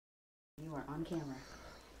You are on camera.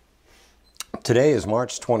 Today is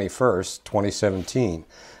March 21st, 2017.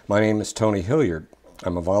 My name is Tony Hilliard.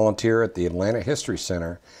 I'm a volunteer at the Atlanta History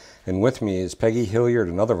Center, and with me is Peggy Hilliard,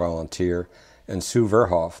 another volunteer, and Sue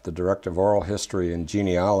Verhoff, the Director of Oral History and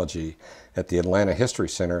Genealogy at the Atlanta History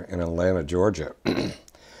Center in Atlanta, Georgia.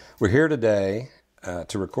 We're here today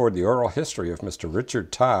to record the oral history of Mr.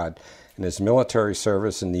 Richard Todd and his military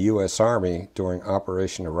service in the U.S. Army during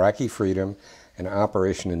Operation Iraqi Freedom and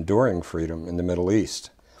Operation Enduring Freedom in the Middle East.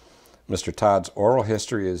 Mr. Todd's oral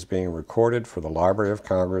history is being recorded for the Library of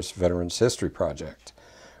Congress Veterans History Project.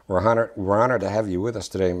 We're honored to have you with us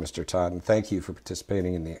today, Mr. Todd, and thank you for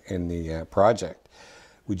participating in the project.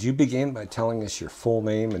 Would you begin by telling us your full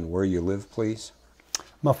name and where you live, please?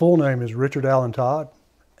 My full name is Richard Allen Todd,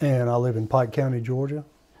 and I live in Pike County, Georgia,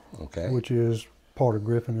 which is part of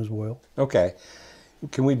Griffin as well. Okay.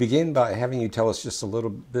 Can we begin by having you tell us just a little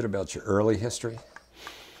bit about your early history?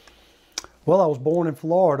 Well, I was born in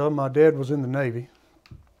Florida. My dad was in the Navy,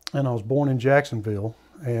 and I was born in Jacksonville.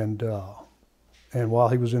 And while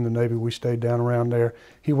he was in the Navy, we stayed down around there.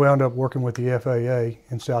 He wound up working with the FAA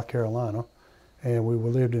in South Carolina, and we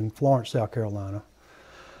lived in Florence, South Carolina.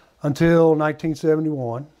 Until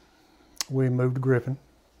 1971, we moved to Griffin,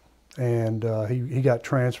 and he got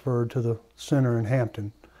transferred to the center in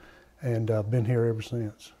Hampton, and I've been here ever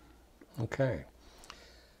since. Okay.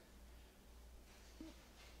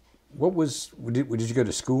 Did you go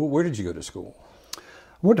to school? Where did you go to school? I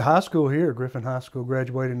went to high school here, Griffin High School,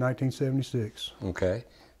 graduated in 1976. Okay.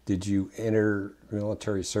 Did you enter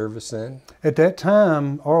military service then? At that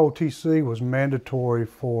time, ROTC was mandatory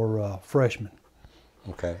for freshmen.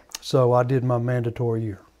 Okay. So I did my mandatory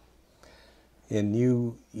year. And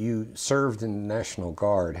you served in the National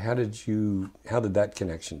Guard. How did that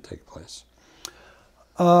connection take place?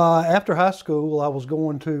 After high school, I was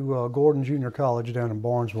going to Gordon Junior College down in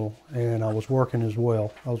Barnesville, and I was working as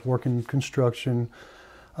well. I was working construction,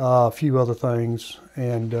 a few other things,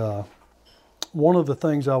 and one of the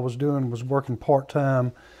things I was doing was working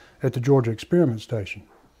part-time at the Georgia Experiment Station.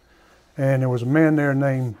 And there was a man there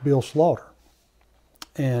named Bill Slaughter,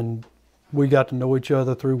 and we got to know each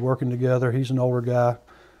other through working together. He's an older guy.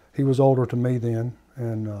 He was older to me then,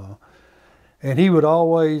 and he would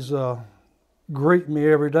always greet me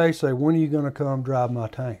every day, say, "When are you going to come drive my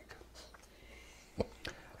tank?"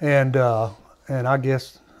 And I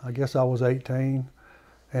guess I was 18,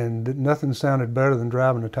 and nothing sounded better than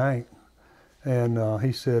driving a tank. And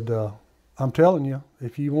he said, "I'm telling you,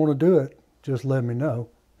 if you want to do it, just let me know."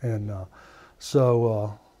 And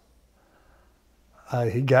so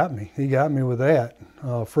he got me. He got me with that.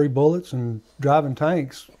 Free bullets and driving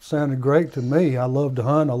tanks sounded great to me. I love to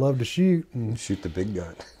hunt. I love to shoot. And shoot the big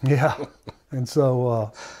gun. Yeah. And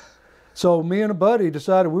so me and a buddy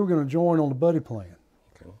decided we were going to join on the buddy plan.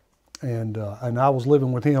 Okay. And I was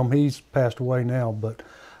living with him. He's passed away now, but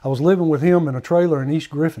I was living with him in a trailer in East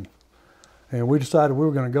Griffin. And we decided we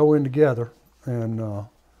were going to go in together, and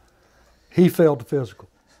he failed the physical.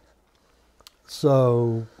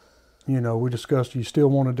 So, we discussed, you still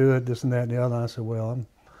want to do it, this and that and the other. And I said, well,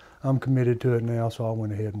 I'm committed to it now, so I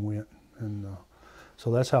went ahead and went. And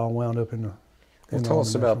so that's how I wound up in the tell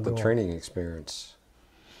us about the training experience.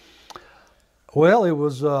 Well, it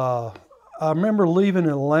was, I remember leaving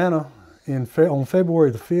Atlanta on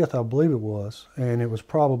February the 5th, I believe it was, and it was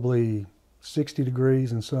probably 60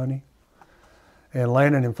 degrees and sunny, and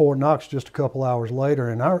landing in Fort Knox just a couple hours later.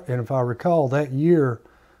 And if I recall, that year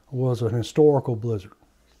was an historical blizzard.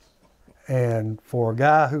 And for a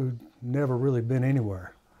guy who'd never really been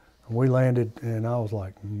anywhere, we landed, and I was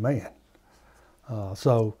like, man.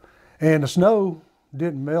 And the snow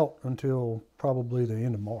didn't melt until probably the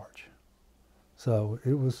end of March. So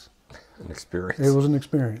it was an experience. It was an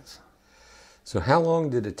experience. So how long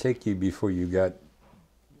did it take you before you got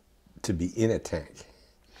to be in a tank?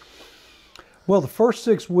 Well, the first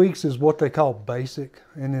 6 weeks is what they call basic.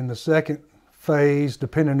 And then the second phase,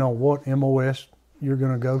 depending on what MOS you're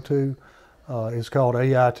going to go to, is called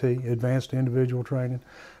AIT, Advanced Individual Training.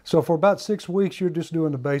 So for about 6 weeks, you're just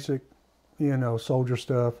doing the basic, soldier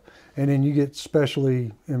stuff, and then you get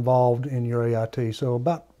specially involved in your AIT. So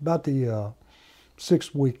about the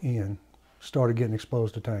 6th week in, started getting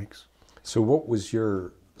exposed to tanks. So what was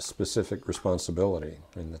your specific responsibility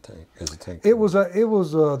in the tank, as a tank?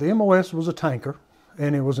 The MOS was a tanker,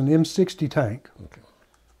 and it was an M60 tank. Okay.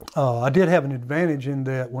 I did have an advantage in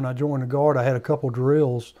that when I joined the Guard, I had a couple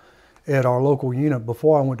drills at our local unit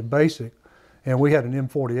before I went to basic, and we had an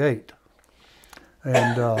M48.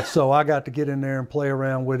 And so I got to get in there and play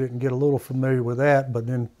around with it and get a little familiar with that, but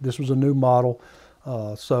then this was a new model.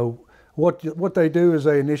 So What they do is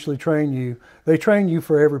they initially train you. They train you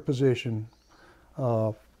for every position,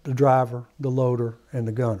 the driver, the loader, and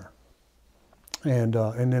the gunner. And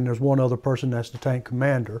then there's one other person, that's the tank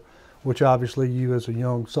commander, which obviously you as a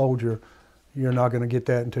young soldier, you're not going to get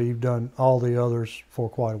that until you've done all the others for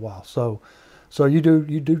quite a while. So you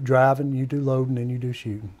do driving, you do loading, and you do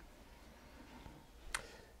shooting.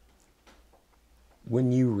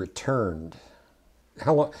 When you returned,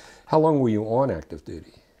 how long were you on active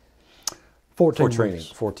duty? 14 For training,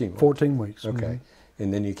 weeks. 14 weeks. 14 weeks. Okay. Mm-hmm.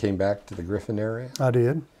 And then you came back to the Griffin area? I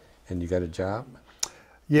did. And you got a job?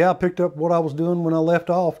 Yeah, I picked up what I was doing when I left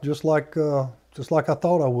off, just like I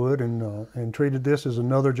thought I would, and treated this as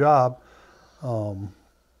another job. I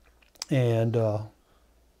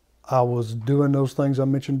was doing those things I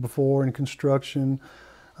mentioned before in construction,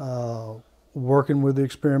 working with the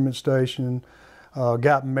experiment station,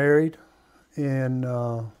 got married in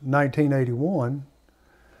 1981,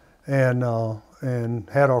 and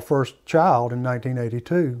had our first child in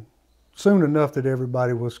 1982, soon enough that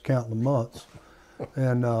everybody was counting the months.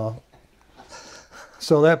 And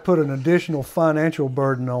so that put an additional financial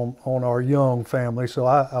burden on our young family. So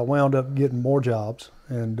I wound up getting more jobs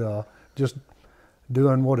and just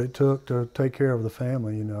doing what it took to take care of the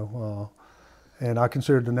family, you know. And I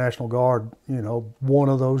considered the National Guard, you know, one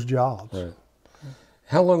of those jobs. Right.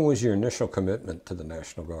 How long was your initial commitment to the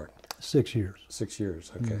National Guard? 6 years. 6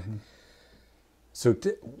 years, okay. Mm-hmm. So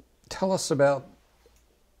tell us about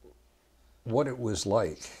what it was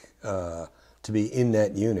like to be in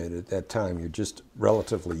that unit at that time. You're just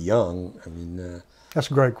relatively young. I mean, that's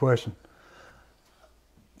a great question.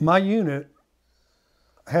 My unit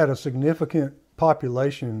had a significant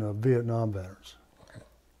population of Vietnam veterans,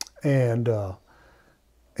 and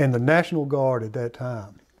the National Guard at that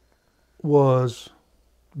time was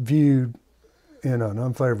viewed in an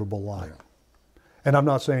unfavorable light. And I'm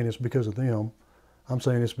not saying it's because of them. I'm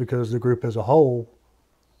saying it's because the group as a whole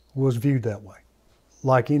was viewed that way.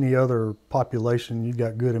 Like any other population, you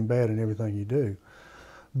got good and bad in everything you do.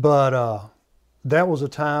 But that was a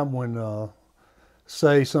time when,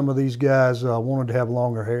 say, some of these guys wanted to have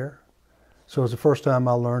longer hair. So it was the first time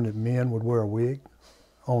I learned that men would wear a wig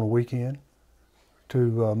on a weekend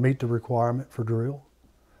to meet the requirement for drill.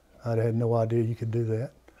 I had no idea you could do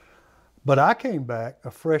that. But I came back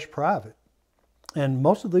a fresh private. And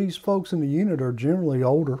most of these folks in the unit are generally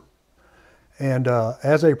older. And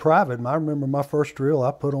as a private, I remember my first drill,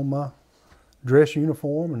 I put on my dress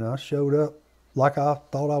uniform and I showed up like I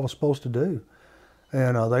thought I was supposed to do.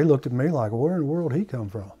 And they looked at me like, where in the world did he come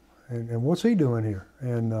from? And what's he doing here?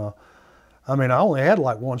 And I mean, I only had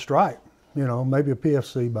like one stripe, you know, maybe a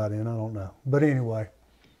PFC by then, I don't know. But anyway,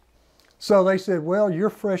 so they said, well,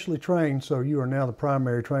 you're freshly trained, so you are now the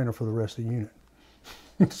primary trainer for the rest of the unit.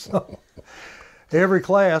 So every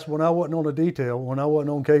class, when I wasn't on a detail, when I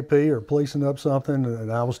wasn't on KP or policing up something,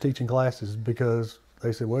 and I was teaching classes, because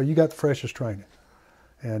they said, well, you got the freshest training.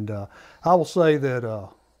 And I will say that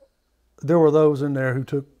there were those in there who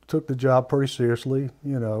took the job pretty seriously,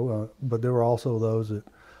 you know, but there were also those that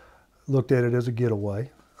looked at it as a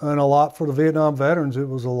getaway. And a lot for the Vietnam veterans, it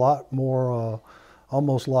was a lot more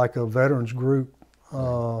almost like a veterans group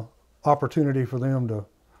opportunity for them to,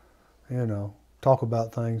 you know, talk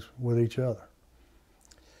about things with each other.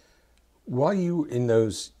 While you in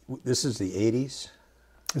those, this is the 80s?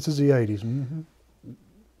 This is the 80s. Mm-hmm.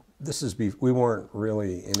 This is, we weren't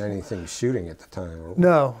really in anything shooting at the time.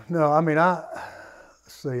 No. I mean,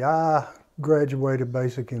 I graduated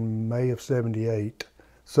basic in May of '78.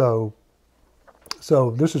 So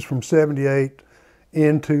this is from '78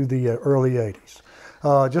 into the early '80s.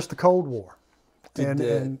 Just the Cold War. Did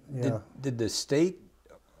the state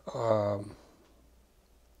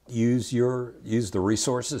use the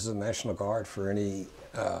resources of the National Guard for any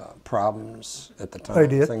problems at the time? They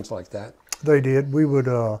did. Things like that? They did. We would,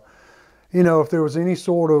 you know, if there was any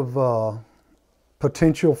sort of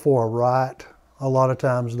potential for a riot, a lot of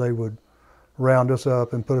times they would round us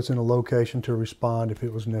up and put us in a location to respond if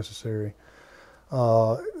it was necessary.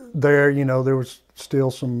 There, you know, there was still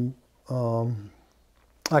some,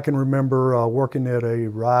 I can remember working at a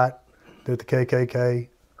riot that the KKK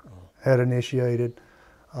had initiated.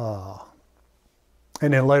 And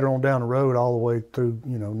then later on down the road, all the way through,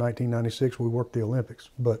 you know, 1996, we worked the Olympics.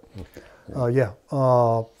 But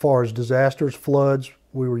far as disasters, floods,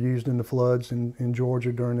 we were used in the floods in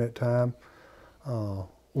Georgia during that time,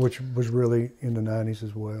 which was really in the 90s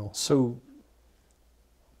as well. So,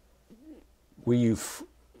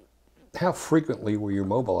 how frequently were you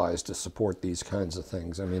mobilized to support these kinds of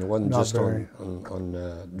things? I mean, it wasn't just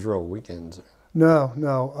on drill weekends.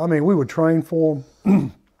 No. I mean, we would train for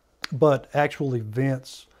them, but actual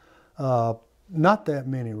events, Not that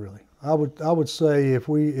many, really. I would say if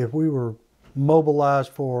we were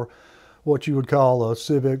mobilized for what you would call a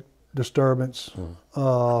civic disturbance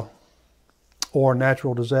or a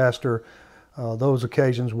natural disaster, those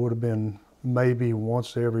occasions would have been maybe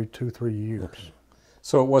once every 2-3 years. Okay.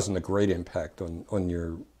 So it wasn't a great impact on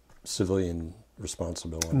your civilian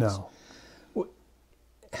responsibilities? No.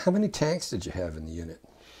 How many tanks did you have in the unit?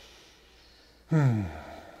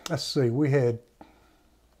 Let's see. We had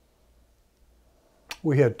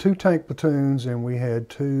 2 tank platoons and we had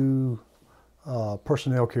 2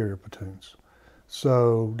 personnel carrier platoons.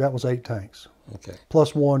 So that was 8 tanks. Okay.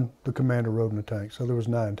 Plus 1 the commander rode in the tank. So there was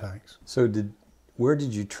 9 tanks. So where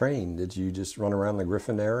did you train? Did you just run around the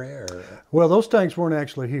Griffin area? Or? Well, those tanks weren't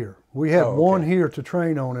actually here. We had one okay. here to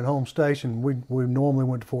train on at home station. We normally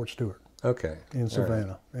went to Fort Stewart. Okay. In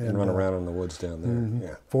Savannah. Right. And run around in the woods down there. Mm-hmm.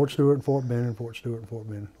 Yeah. Fort Stewart and Fort Benning, Fort Stewart and Fort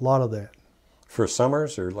Benning. A lot of that. For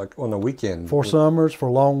summers or like on the weekend? For summers,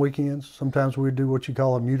 for long weekends. Sometimes we do what you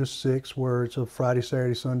call a Mutus 6, where it's a Friday,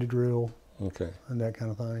 Saturday, Sunday drill. Okay. And that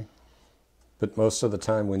kind of thing. But most of the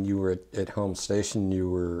time when you were at home station, you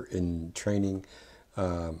were in training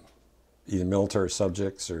either military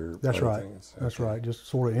subjects or That's other right. things? That's right. Just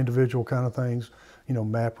sort of individual kind of things,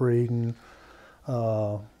 map reading,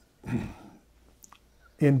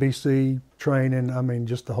 NBC training, I mean,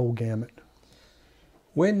 just the whole gamut.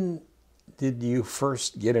 When did you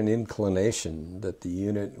first get an inclination that the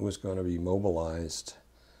unit was going to be mobilized,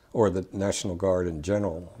 or the National Guard in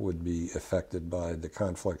general would be affected by the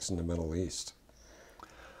conflicts in the Middle East?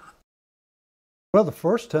 Well, the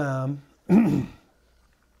first time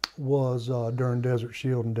was during Desert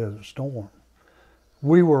Shield and Desert Storm.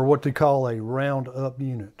 We were what they call a round-up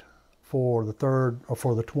unit for the 3rd or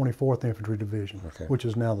for the 24th Infantry Division, okay. which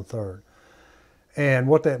is now the 3rd. And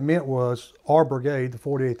what that meant was our brigade, the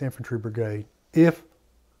 48th Infantry Brigade, if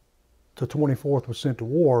the 24th was sent to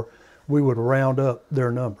war, we would round up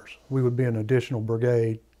their numbers. We would be an additional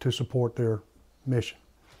brigade to support their mission.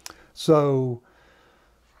 So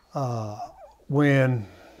when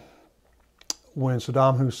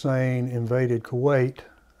Saddam Hussein invaded Kuwait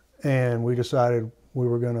and we decided we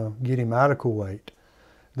were going to get him out of Kuwait,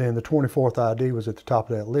 then the 24th ID was at the top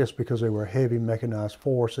of that list because they were a heavy mechanized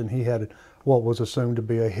force and he had what was assumed to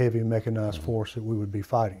be a heavy mechanized force that we would be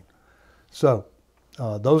fighting. So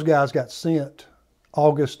those guys got sent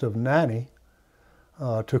August of '90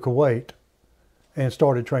 to Kuwait and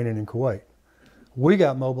started training in Kuwait. We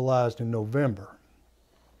got mobilized in November.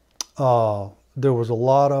 There was a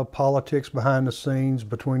lot of politics behind the scenes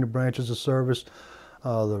between the branches of service.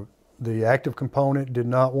 The active component did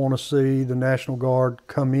not want to see the National Guard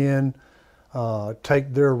come in,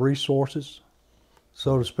 take their resources,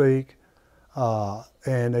 so to speak,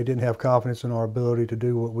 and they didn't have confidence in our ability to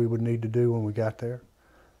do what we would need to do when we got there.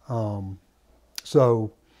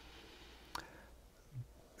 So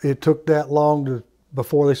it took that long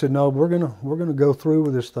before they said, no, we're gonna go through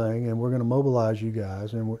with this thing and we're gonna mobilize you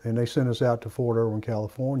guys, and they sent us out to Fort Irwin,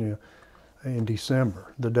 California, in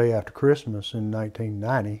December, the day after Christmas in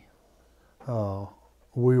 1990.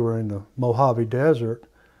 We were in the Mojave Desert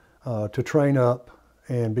to train up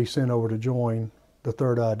and be sent over to join the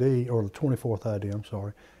 3rd ID, or the 24th ID, I'm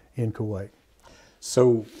sorry, in Kuwait.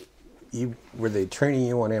 So were they training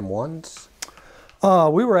you on M1s?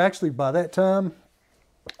 We were actually, by that time,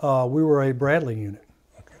 we were a Bradley unit.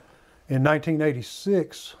 Okay. In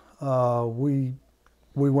 1986, we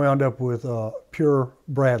wound up with pure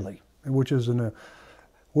Bradley, which is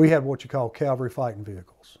we had what you call cavalry fighting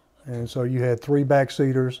vehicles. And so you had 3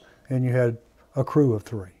 backseaters and you had a crew of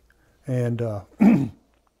 3. And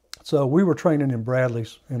so we were training in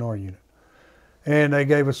Bradleys in our unit. And they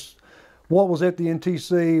gave us, what was at the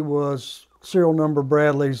NTC was serial number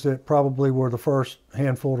Bradleys that probably were the first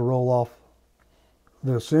handful to roll off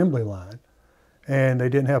the assembly line. And they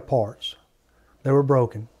didn't have parts. They were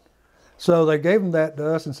broken. So they gave them that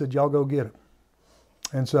to us and said, y'all go get them.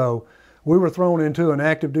 And so we were thrown into an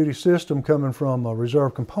active duty system coming from a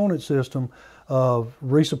reserve component system of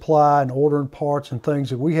resupply and ordering parts and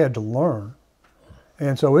things that we had to learn.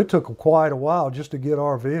 And so it took quite a while just to get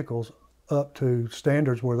our vehicles up to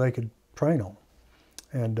standards where they could train on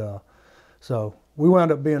them. And so we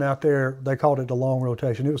wound up being out there, they called it the long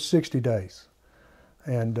rotation. It was 60 days.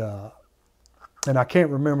 And I can't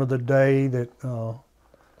remember the day that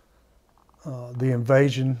the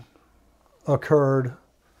invasion occurred,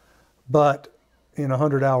 but in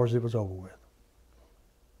 100 hours it was over with.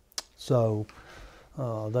 So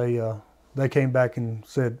they came back and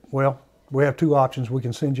said, well, we have 2 options. We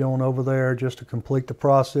can send you on over there just to complete the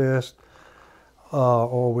process,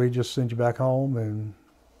 or we just send you back home and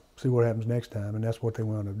see what happens next time, and that's what they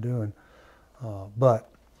wound up doing. But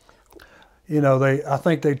you know, I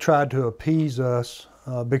think they tried to appease us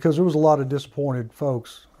because there was a lot of disappointed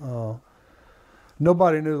folks.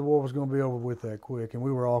 Nobody knew the war was going to be over with that quick, and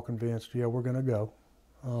we were all convinced, yeah, we're going to go.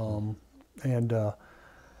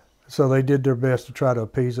 So they did their best to try to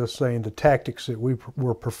appease us, saying the tactics that we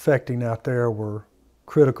were perfecting out there were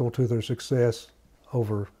critical to their success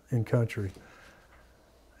over in country.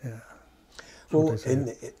 Yeah. Well,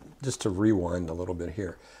 just to rewind a little bit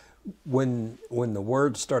here, when the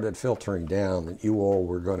word started filtering down that you all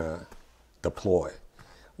were going to deploy,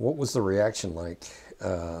 what was the reaction like?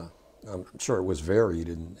 I'm sure it was varied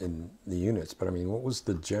in the units, but I mean, what was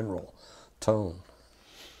the general tone?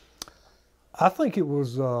 I think it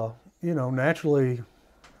was, you know, naturally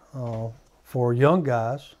for young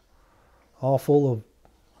guys, all full of,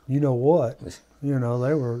 you know what, you know,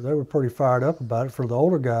 they were pretty fired up about it. For the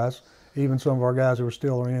older guys, even some of our guys that were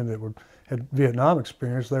still in that had Vietnam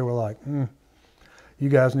experience, they were like, you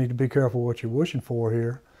guys need to be careful what you're wishing for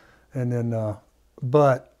here. And then,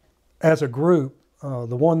 but as a group,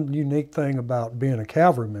 the one unique thing about being a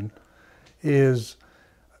cavalryman is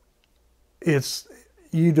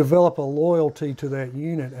you develop a loyalty to that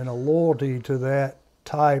unit and a loyalty to that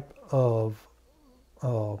type of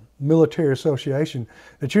military association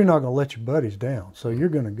that you're not going to let your buddies down. So you're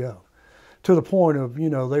going to go. To the point of, you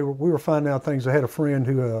know, we were finding out things. I had a friend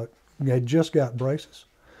who had just got braces.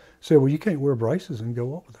 Said, well, you can't wear braces and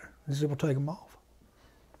go over there. He said, well, take them off.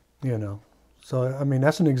 You know. So, I mean,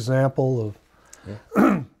 that's an example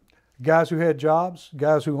of guys who had jobs,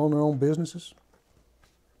 guys who own their own businesses,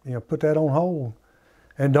 you know, put that on hold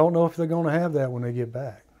and don't know if they're going to have that when they get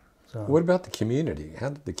back. So, what about the community? How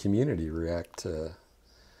did the community react to?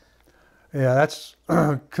 Yeah, that's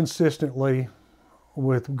consistently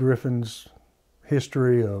with Griffin's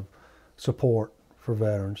history of support for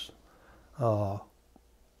veterans.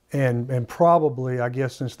 And probably, I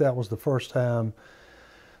guess, since that was the first time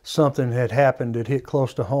something had happened that hit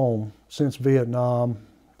close to home since Vietnam,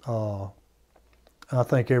 I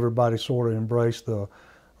think everybody sort of embraced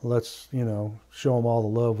let's, you know, show them all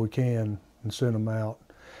the love we can and send them out.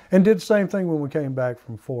 And did the same thing when we came back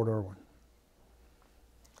from Fort Irwin.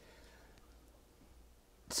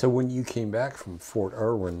 So when you came back from Fort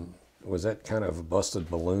Irwin, was that kind of a busted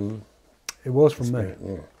balloon? It was for me.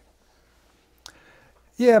 Yeah.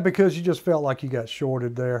 Yeah, because you just felt like you got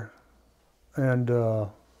shorted there. And,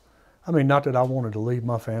 I mean, not that I wanted to leave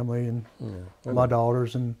my family and my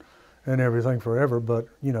daughters and everything forever, but,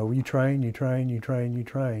 you know, you train, and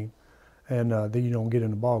then you don't get in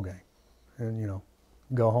the ball game and, you know,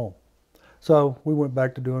 go home. So we went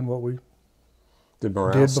back to doing what we did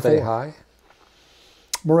morale stay high?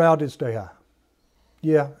 Morale did stay high.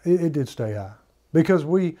 Yeah, it did stay high because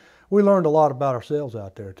we learned a lot about ourselves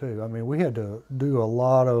out there too. I mean, we had to do a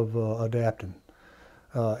lot of adapting,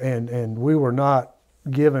 and we were not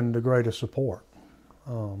given the greatest support,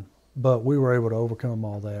 but we were able to overcome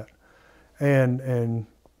all that, and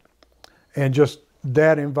just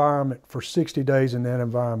that environment for 60 days in that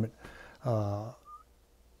environment.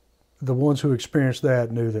 The ones who experienced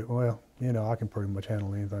that knew that, well, you know, I can pretty much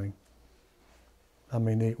handle anything. I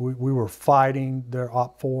mean, we were fighting their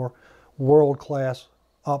OP4, world-class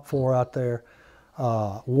OP4 out there.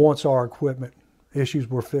 Once our equipment issues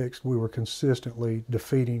were fixed, we were consistently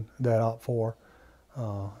defeating that OP4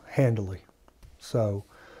 handily. So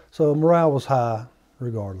morale was high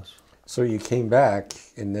regardless. So you came back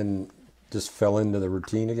and then just fell into the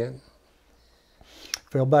routine again?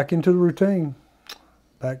 Fell back into the routine.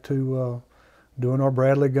 Back to doing our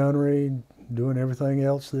Bradley gunnery, doing everything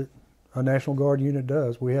else that a National Guard unit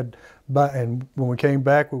does. And when we came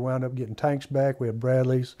back, we wound up getting tanks back. We had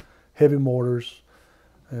Bradleys, heavy mortars,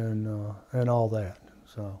 and all that.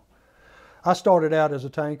 So I started out as a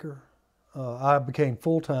tanker. I became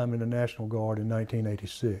full-time in the National Guard in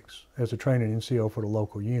 1986 as a training NCO for the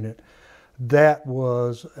local unit. That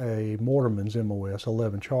was a mortarman's MOS,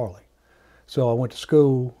 11 Charlie. So I went to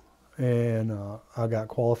school and I got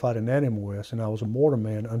qualified in that MOS, and I was a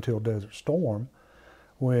mortarman until Desert Storm,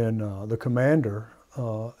 when the commander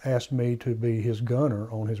asked me to be his gunner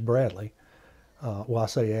on his Bradley. Well, I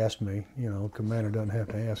say asked me, you know, commander doesn't have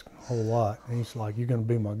to ask a whole lot. And he's like, you're going to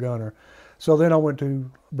be my gunner. So then I went to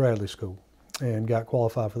Bradley school and got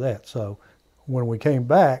qualified for that. So when we came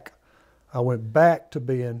back, I went back to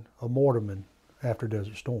being a mortarman after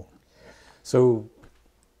Desert Storm. So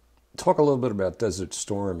talk a little bit about Desert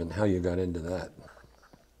Storm and how you got into that.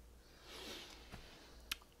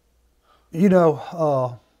 You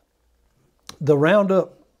know, the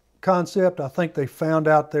Roundup concept, I think they found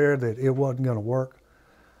out there that it wasn't going to work.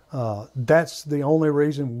 That's the only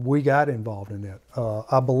reason we got involved in that.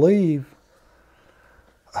 I believe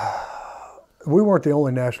we weren't the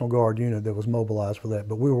only National Guard unit that was mobilized for that,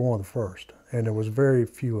 but we were one of the first, and there was very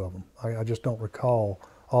few of them. I just don't recall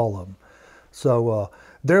all of them. So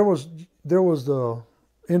there was the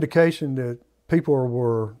indication that people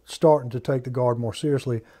were starting to take the Guard more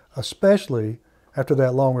seriously, especially after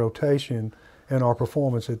that long rotation and our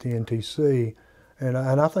performance at the NTC. And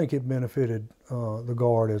I think it benefited the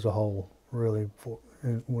Guard as a whole, really,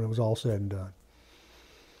 when it was all said and done.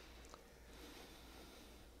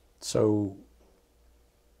 So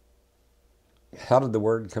how did the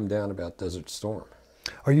word come down about Desert Storm?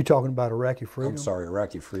 Are you talking about Iraqi Freedom? I'm sorry,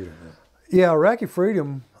 Iraqi Freedom. Yeah, Iraqi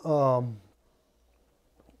Freedom,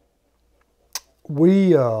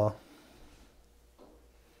 we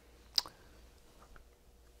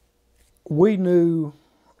knew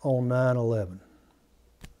on 9/11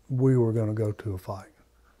 we were going to go to a fight.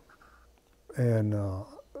 And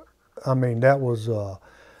I mean, that was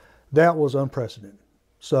unprecedented.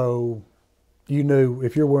 So you knew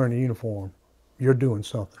if you're wearing a uniform, you're doing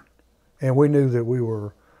something. And we knew that we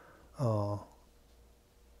were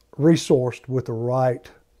resourced with the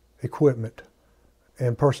right equipment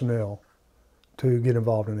and personnel to get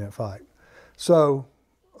involved in that fight. So,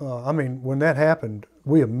 I mean, when that happened,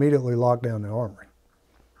 we immediately locked down the Armory.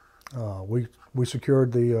 We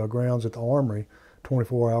secured the grounds at the Armory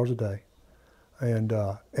 24 hours a day, and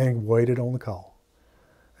waited on the call,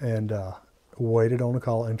 and waited on the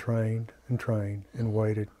call, and trained and trained and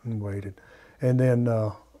waited and waited, and then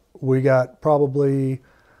we got probably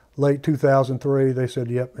late 2003. They said,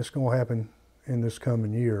 "Yep, it's going to happen in this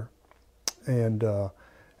coming year," and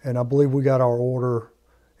I believe we got our order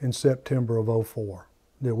in September of '04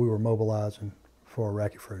 that we were mobilizing for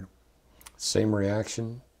Iraqi Freedom. Same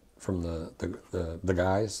reaction from the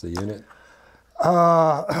guys, the unit?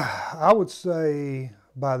 I would say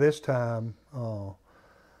by this time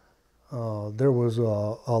there was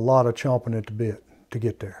a lot of chomping at the bit to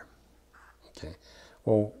get there. Okay.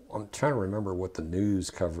 Well, I'm trying to remember what the news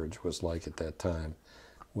coverage was like at that time.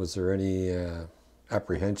 Was there any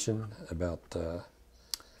apprehension about...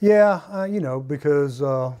 Yeah, you know, because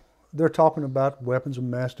they're talking about weapons of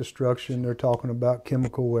mass destruction. They're talking about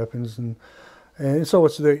chemical weapons, and so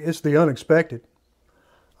it's the unexpected.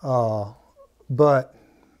 But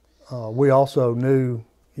we also knew,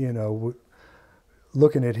 you know,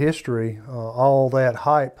 looking at history, all that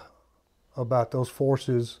hype about those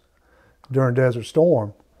forces during Desert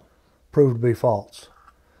Storm proved to be false.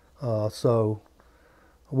 So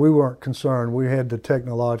we weren't concerned. We had the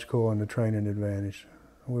technological and the training advantage.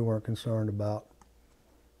 We weren't concerned about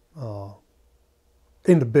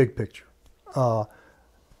in the big picture.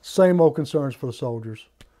 Same old concerns for the soldiers,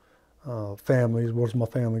 families. What's my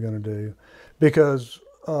family going to do? Because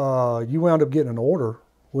you wound up getting an order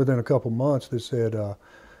within a couple months that said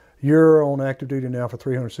you're on active duty now for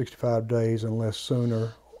 365 days unless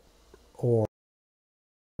sooner or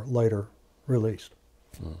later released.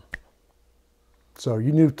 So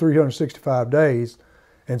you knew 365 days,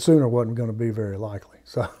 and sooner wasn't going to be very likely.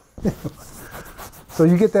 So, so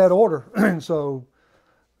you get that order, and so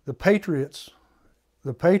the Patriots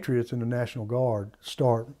in the National Guard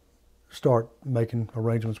start making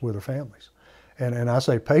arrangements with their families, and I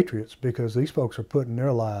say Patriots because these folks are putting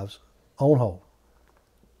their lives on hold,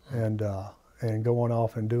 and going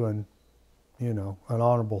off and doing, you know, an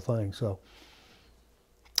honorable thing. So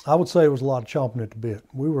I would say it was a lot of chomping at the bit.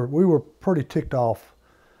 We were pretty ticked off.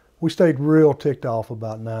 We stayed real ticked off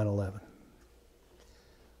about 9/11.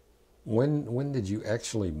 When did you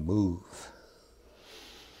actually move?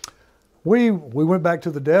 We went back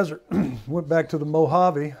to the desert, went back to the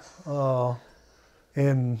Mojave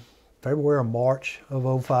in February or March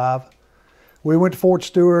of '05. We went to Fort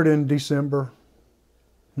Stewart in November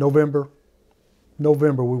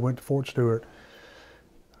we went to Fort Stewart.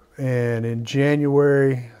 And in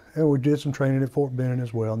January, and we did some training at Fort Benning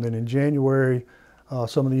as well. And then in January,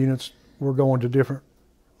 some of the units were going to different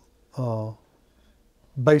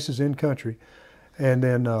bases in country. And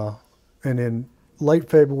then late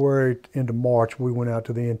February into March, we went out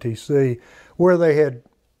to the NTC, where they had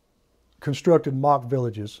constructed mock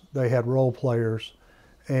villages. They had role players,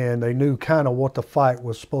 and they knew kind of what the fight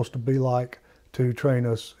was supposed to be like to train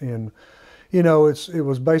us in. You know, it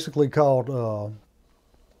was basically called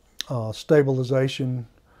stabilization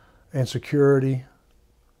and security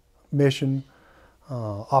mission,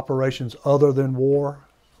 operations other than war,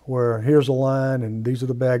 where here's a line and these are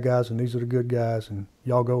the bad guys and these are the good guys and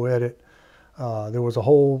y'all go at it. There was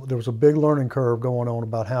a big learning curve going on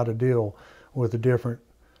about how to deal with the different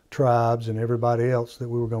tribes and everybody else that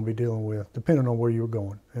we were going to be dealing with, depending on where you were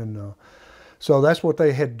going. And so that's what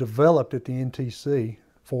they had developed at the NTC,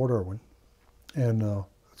 Fort Irwin. And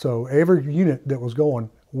so every unit that was going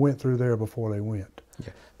went through there before they went.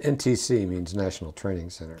 Yeah. NTC means National Training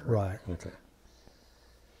Center. Right. Okay.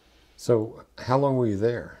 So how long were you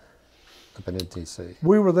there up in NTC?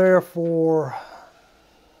 We were there for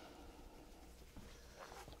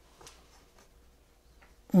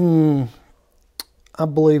I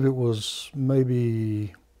believe it was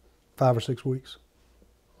maybe 5 or 6 weeks.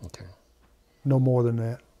 Okay. No more than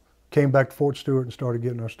that. Came back to Fort Stewart and started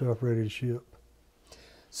getting our stuff ready to ship.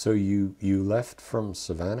 So you left from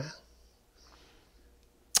Savannah?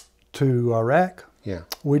 To Iraq? Yeah.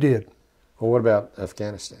 We did. Well, what about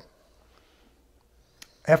Afghanistan?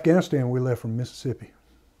 Afghanistan, we left from Mississippi.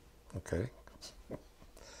 Okay.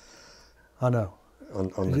 I know.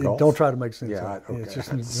 On the Gulf? Don't try to make sense Yeah, of it. okay. It's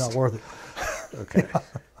just not worth it. Okay.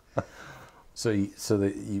 So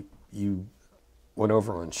you went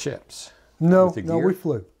over on ships? No, with your no, gear? we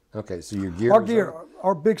flew. Okay, so your gear. Our was gear, on-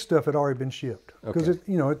 our big stuff had already been shipped because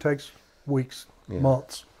Okay. it takes weeks, Yeah.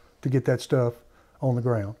 months to get that stuff on the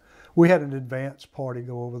ground. We had an advance party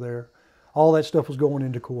go over there. All that stuff was going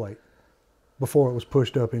into Kuwait before it was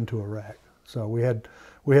pushed up into Iraq. So we had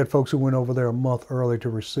folks who went over there a month early to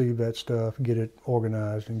receive that stuff, get it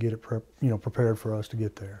organized, and get it prepared for us to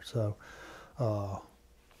get there. So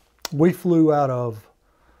we flew out of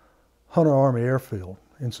Hunter Army Airfield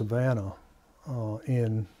in Savannah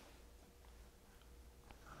in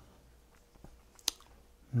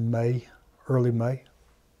early May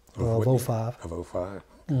of what year? 05. Of 05.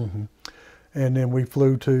 Mm-hmm. And then we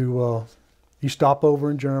flew to, you stop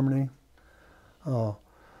over in Germany.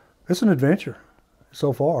 It's an adventure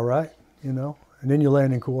so far, right? And then you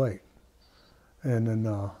land in Kuwait. And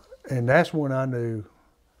then, and that's when I knew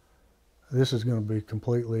this is going to be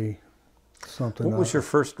completely something. What was your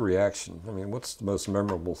first reaction? I mean, what's the most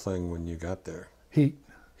memorable thing when you got there? Heat.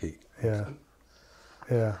 Heat. Yeah.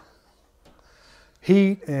 Yeah.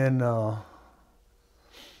 Heat and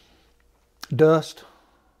dust.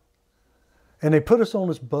 And they put us on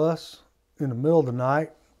this bus in the middle of the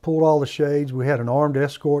night, pulled all the shades. We had an armed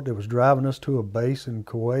escort that was driving us to a base in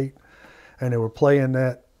Kuwait, and they were playing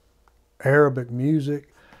that Arabic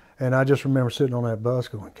music. And I just remember sitting on that bus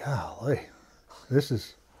going, golly, this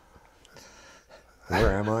is...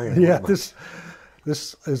 Where am I? Yeah, this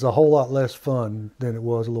is a whole lot less fun than it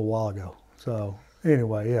was a little while ago. So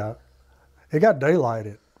anyway, yeah, it got daylight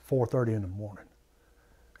at 4:30 in the morning,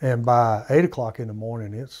 and by 8 o'clock in the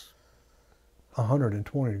morning, it's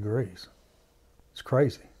 120 degrees. It's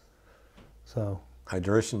crazy. So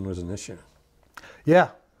Hydration was an issue. yeah,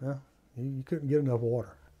 you couldn't get enough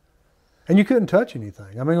water, and you couldn't touch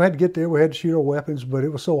anything. I mean, we had to get there. We had to shoot our weapons, but it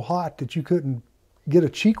was so hot that you couldn't get a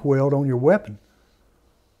cheek weld on your weapon,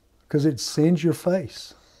 because it singed your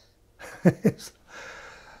face.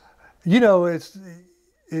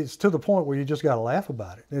 It's to the point where you just got to laugh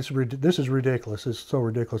about it. This is ridiculous. It's so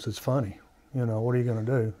ridiculous. It's funny. What are you going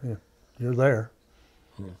to do? Yeah, you're there.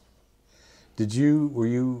 Yeah. Did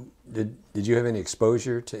you have any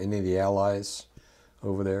exposure to any of the allies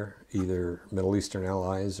over there, either Middle Eastern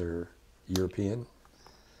allies or European?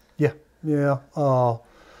 Yeah.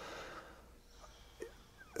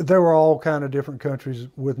 There were all kind of different countries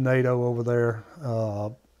with NATO over there.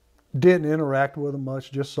 Didn't interact with them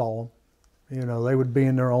much, just saw them. They would be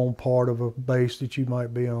in their own part of a base that you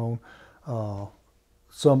might be on.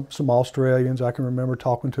 Some Australians, I can remember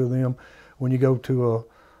talking to them when you go to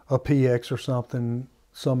a PX or something,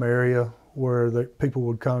 some area where the people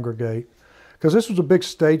would congregate. Because this was a big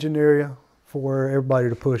staging area for everybody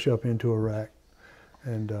to push up into Iraq.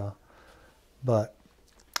 And but,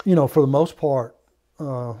 for the most part,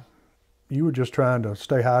 you were just trying to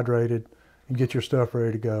stay hydrated and get your stuff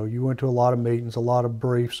ready to go. You went to a lot of meetings, a lot of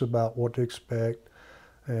briefs about what to expect,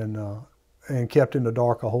 and kept in the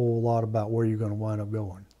dark a whole lot about where you're going to wind up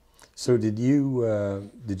going. So did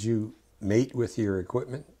you mate with your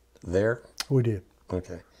equipment there? We did.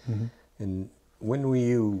 Okay. Mm-hmm. And when were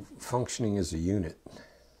you functioning as a unit?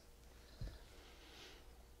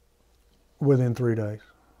 Within 3 days.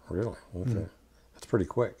 Really? Okay. Mm-hmm. That's pretty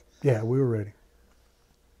quick. Yeah, we were ready.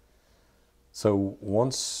 So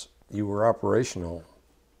once you were operational,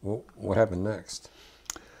 what happened next?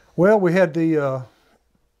 Well, we had the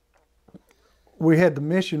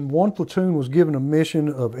mission. One platoon was given a mission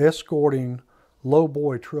of escorting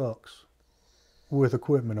lowboy trucks with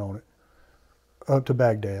equipment on it up to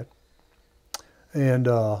Baghdad, and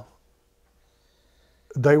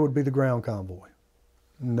they would be the ground convoy,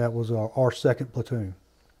 and that was our second platoon.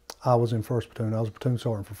 I was in first platoon. I was a platoon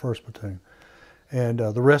sergeant for first platoon, And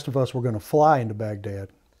the rest of us were going to fly into Baghdad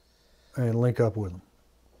and link up with them.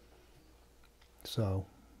 So,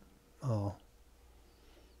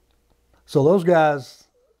 so those guys,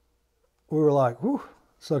 we were like, whew,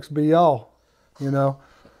 sucks to be y'all, you know.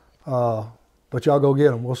 But y'all go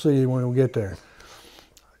get them. We'll see you when we get there.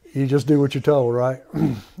 You just do what you're told, right?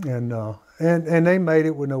 And they made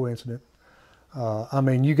it with no incident. I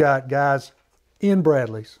mean, you got guys in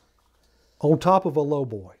Bradleys on top of a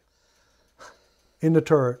lowboy in the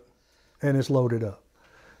turret, and it's loaded up.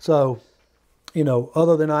 So, you know,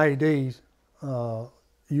 other than IEDs,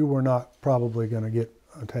 you were not probably going to get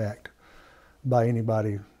attacked by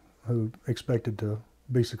anybody who expected to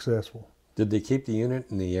be successful. Did they keep the unit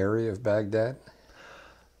in the area of Baghdad?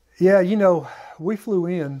 Yeah, you know, we flew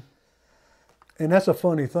in, and that's a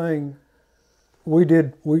funny thing. We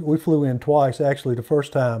flew in twice, actually. The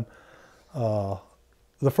first time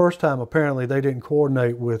apparently they didn't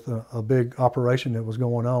coordinate with a big operation that was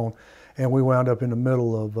going on, and we wound up in the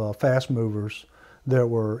middle of fast movers that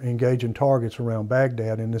were engaging targets around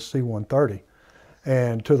Baghdad in this C-130,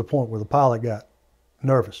 and to the point where the pilot got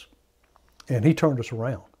nervous, and he turned us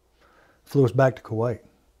around, flew us back to Kuwait.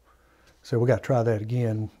 Said, we got to try that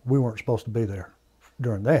again. We weren't supposed to be there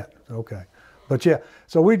during that. Okay. But yeah,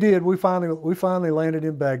 so we did. We finally landed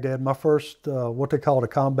in Baghdad. My first, what they called a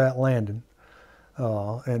combat landing.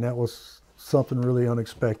 And that was something really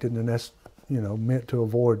unexpected. And that's, you know, meant to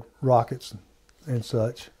avoid rockets and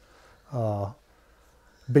such.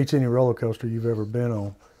 Beats any roller coaster you've ever been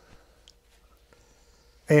on.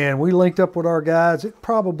 And we linked up with our guides. It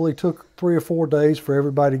probably took 3 or 4 days for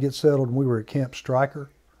everybody to get settled. And we were at Camp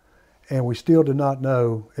Stryker. And we still did not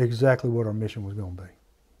know exactly what our mission was going to be.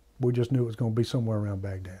 We just knew it was going to be somewhere around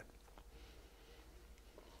Baghdad.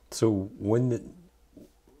 So when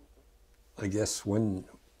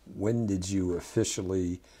did you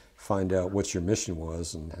officially find out what your mission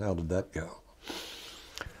was, and how did that go?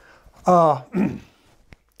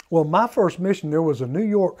 Well, my first mission, there was a New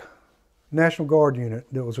York National Guard unit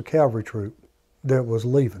that was a cavalry troop that was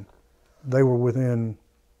leaving. They were within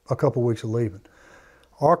a couple weeks of leaving.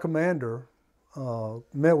 Our commander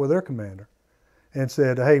met with their commander and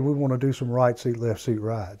said, hey, we want to do some right seat, left seat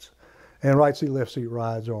rides. And right seat, left seat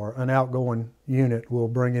rides are an outgoing unit will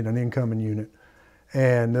bring in an incoming unit,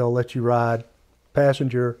 and they'll let you ride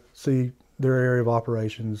passenger, see their area of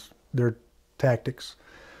operations, their tactics.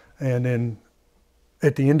 And then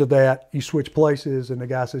at the end of that, you switch places, and the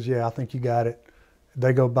guy says, yeah, I think you got it.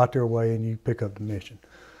 They go about their way, and you pick up the mission.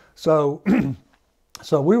 So,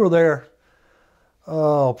 so we were there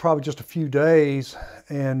probably just a few days,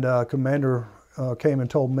 and commander came and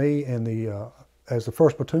told me and as the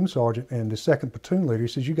first platoon sergeant and the second platoon leader, he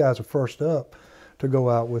says, you guys are first up to go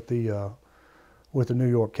out with the New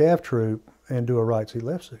York Cav troop and do a right seat,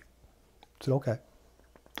 left seat. I said, okay.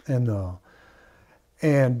 And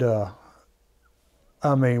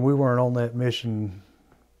I mean, we weren't on that mission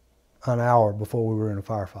an hour before we were in a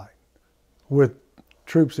firefight with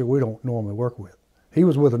troops that we don't normally work with. He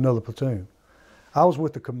was with another platoon. I was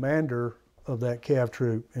with the commander of that Cav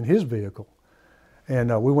troop in his vehicle, and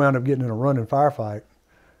we wound up getting in a running firefight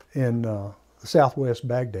in southwest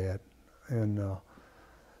Baghdad. And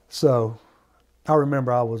so I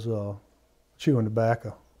remember I was chewing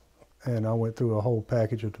tobacco, and I went through a whole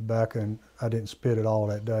package of tobacco, and I didn't spit it all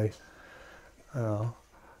that day.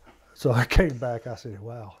 So I came back, I said,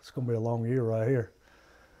 wow, it's going to be a long year right here.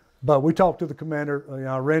 But we talked to the commander. You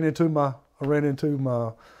know, I ran into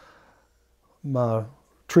my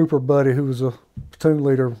trooper buddy who was a platoon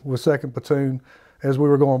leader with 2nd Platoon as we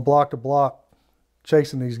were going block to block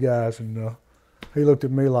chasing these guys, and he looked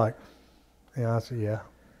at me like, yeah, I said, yeah,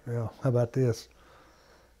 how about this?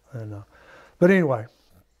 And but anyway,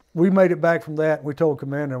 we made it back from that, and we told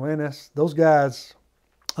commander, man, those guys,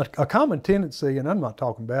 a common tendency, and I'm not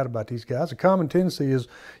talking bad about these guys, a common tendency is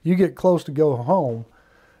you get close to go home,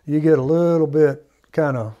 you get a little bit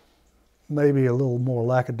kind of maybe a little more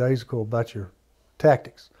lackadaisical about your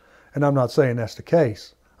tactics. And I'm not saying that's the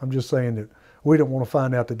case. I'm just saying that we didn't want to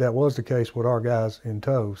find out that that was the case with our guys in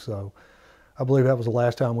tow. So I believe that was the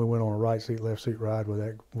last time we went on a right seat, left seat ride with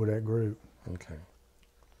that group. Okay.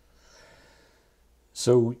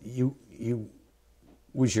 So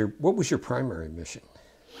what was your primary mission?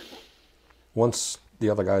 Once the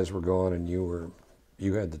other guys were gone and you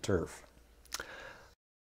had the turf.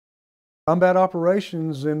 Combat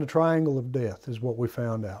operations in the Triangle of Death is what we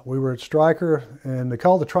found out. We were at Stryker, and they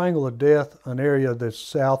call the Triangle of Death an area that's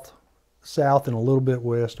south and a little bit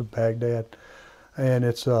west of Baghdad. And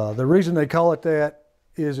it's the reason they call it that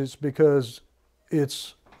is it's because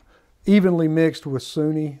it's evenly mixed with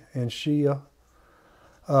Sunni and Shia.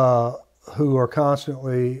 who are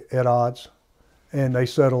constantly at odds, and they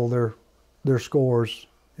settle their scores,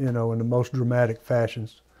 in the most dramatic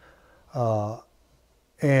fashions.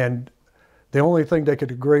 And the only thing they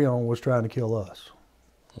could agree on was trying to kill us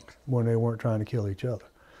when they weren't trying to kill each other.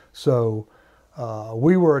 So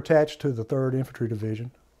we were attached to the 3rd Infantry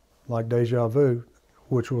Division, like Deja Vu,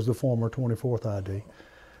 which was the former 24th ID.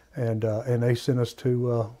 And they sent us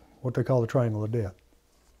to what they call the Triangle of Death.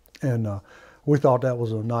 And we thought that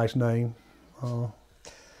was a nice name.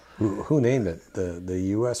 Who named it? The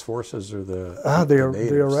U.S. forces or the the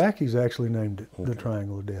Iraqis actually named it the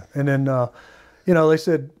Triangle of Death. And then, they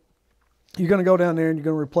said, you're going to go down there and you're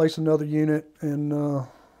going to replace another unit. And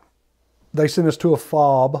they sent us to a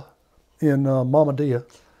FOB in Mahmudiya.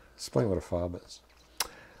 Explain what a FOB is.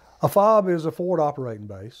 A FOB is a forward operating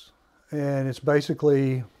base. And it's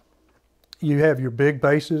basically, you have your big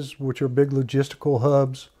bases, which are big logistical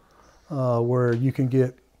hubs, where you can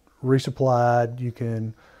get resupplied. You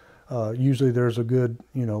can, usually there's a good,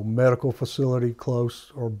 medical facility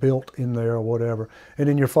close or built in there or whatever. And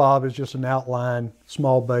then your FOB is just an outline,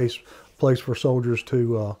 small base, place for soldiers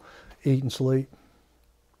to eat and sleep.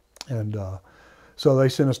 And so they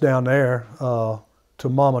sent us down there to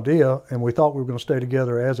Mahmudiya, and we thought we were going to stay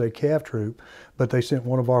together as a CAV troop, but they sent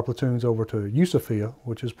one of our platoons over to Yusufia,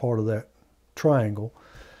 which is part of that triangle.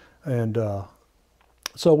 And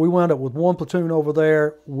so we wound up with one platoon over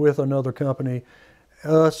there with another company.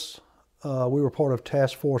 Us, we were part of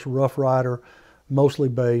Task Force Rough Rider, mostly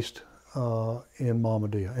based in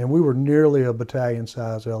Mahmudiya. And we were nearly a battalion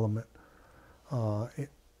size element.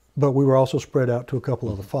 But we were also spread out to a couple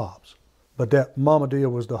of the FOBs. But that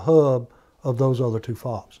Mahmudiya was the hub of those other 2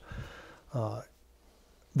 FOBs.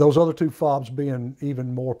 Those other 2 FOBs being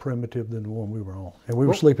even more primitive than the one we were on. And we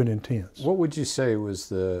were sleeping in tents. What would you say was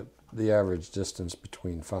the average distance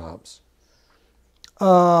between FOBs?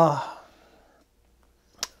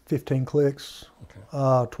 15 clicks,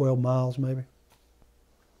 okay. 12 miles maybe,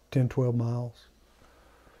 10, 12 miles.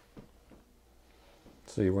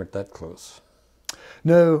 So you weren't that close?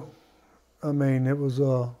 No, I mean, it was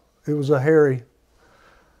a hairy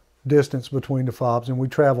distance between the FOBs, and we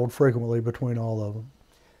traveled frequently between all of them.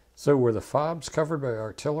 So were the FOBs covered by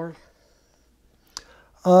artillery?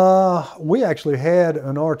 We actually had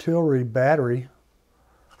an artillery battery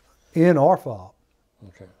in our FOB.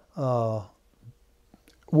 Okay.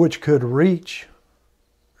 Which could reach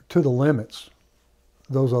to the limits,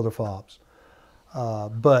 those other FOBs.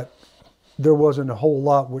 But there wasn't a whole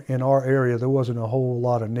lot in our area. There wasn't a whole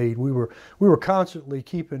lot of need. We were constantly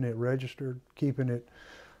keeping it registered, keeping it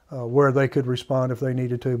where they could respond if they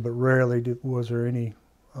needed to, but rarely was there any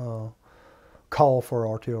call for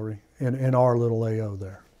artillery in our little AO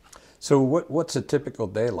there. So what's a typical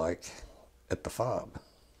day like at the FOB?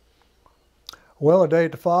 Well, a day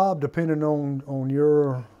at the FOB, depending on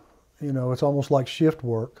your, it's almost like shift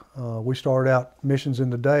work. We started out missions in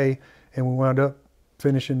the day, and we wound up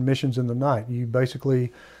finishing missions in the night. You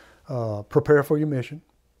basically prepare for your mission,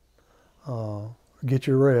 get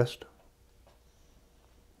your rest,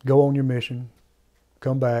 go on your mission,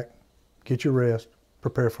 come back, get your rest,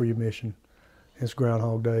 prepare for your mission. It's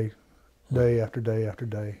Groundhog Day, day after day after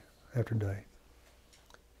day after day.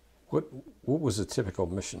 What was a typical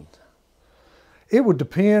mission? It would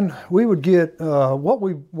depend. We would get, what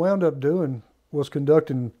we wound up doing was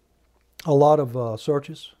conducting a lot of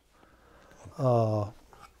searches, a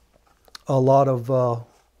lot of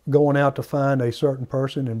going out to find a certain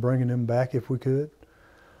person and bringing them back if we could.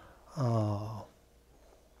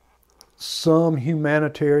 Some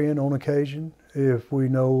humanitarian on occasion, if we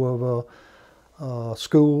know of a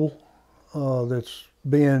school that's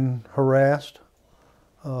being harassed,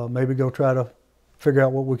 maybe go try to figure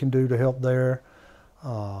out what we can do to help there.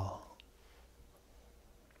 But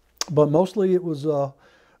mostly it was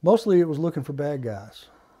looking for bad guys.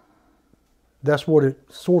 That's what it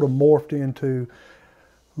sort of morphed into,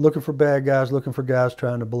 looking for bad guys, looking for guys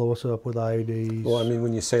trying to blow us up with IEDs. Well, I mean,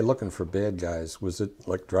 when you say looking for bad guys, was it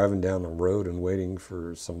like driving down the road and waiting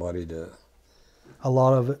for somebody to... A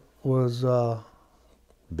lot of it was...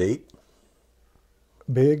 Bait?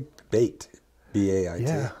 Big. Bait. B-A-I-T.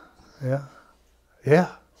 Yeah, yeah, yeah.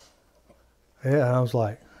 Yeah, and I was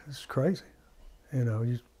like, this is crazy.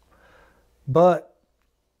 But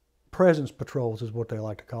presence patrols is what they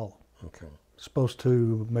like to call them. Okay. Supposed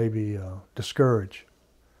to maybe discourage.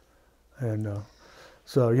 And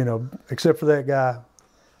so, except for that guy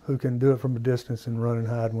who can do it from a distance and run and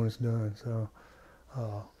hide when it's done. So,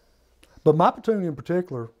 but my platoon in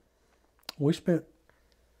particular, we spent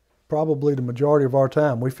probably the majority of our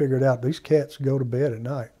time, we figured out these cats go to bed at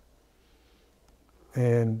night.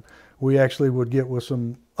 And we actually would get with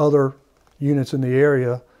some other units in the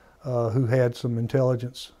area who had some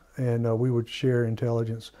intelligence, and we would share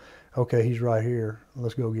intelligence. Okay, he's right here.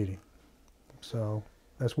 Let's go get him. So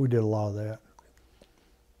we did a lot of that.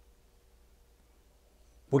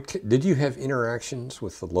 Did you have interactions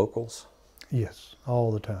with the locals? Yes,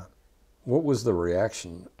 all the time. What was the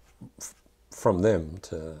reaction from them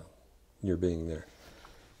to your being there?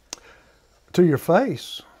 To your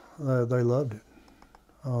face, they loved it.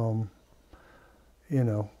 You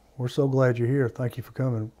know, we're so glad you're here. Thank you for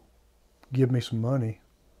coming. Give me some money.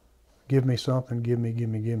 Give me something. Give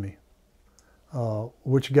me.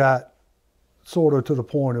 Which got sort of to the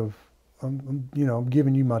point of, you know, I'm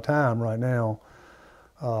giving you my time right now.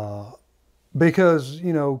 Because,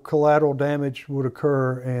 you know, collateral damage would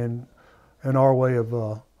occur, and our way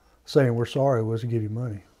of saying we're sorry was to give you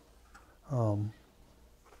money.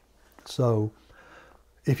 So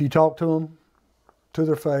if you talk to them to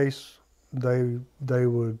their face, they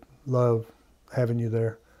would love having you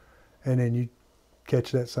there. And then you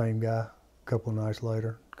catch that same guy a couple of nights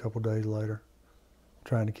later, a couple of days later,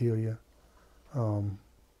 trying to kill you.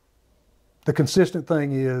 The consistent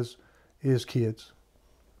thing is kids.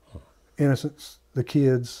 Innocence, the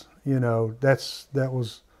kids, you know, that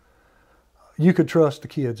was, you could trust the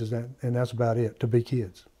kids, and that's about it, to be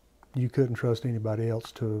kids. You couldn't trust anybody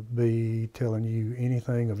else to be telling you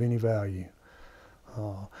anything of any value.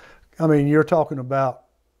 I mean, you're talking about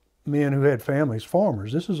men who had families,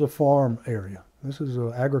 farmers. This is a farm area. This is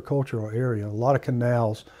an agricultural area, a lot of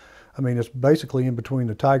canals. I mean, it's basically in between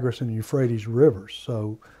the Tigris and Euphrates rivers,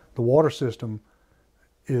 so the water system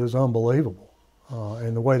is unbelievable.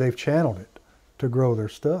 And the way they've channeled it to grow their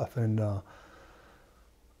stuff. And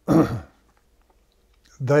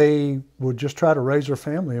they would just try to raise their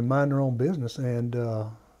family and mind their own business. And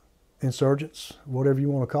insurgents, whatever you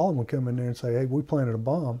want to call them, would come in there and say, hey, we planted a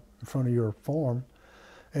bomb in front of your farm,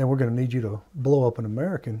 and we're going to need you to blow up an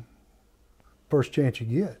American first chance you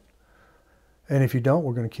get. And if you don't,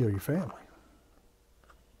 we're going to kill your family.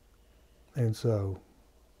 And so,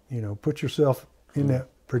 you know, put yourself in that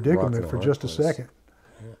predicament for just a second.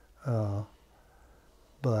 Yeah.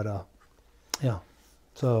 Yeah.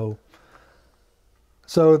 So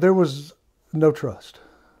there was no trust.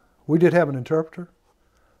 We did have an interpreter,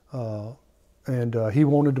 and he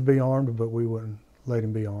wanted to be armed, but we wouldn't let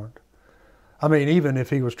him be armed. I mean, even if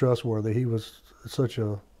he was trustworthy, he was such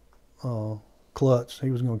a klutz.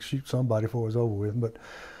 He was going to shoot somebody before it was over with. But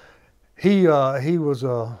he was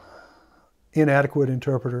a inadequate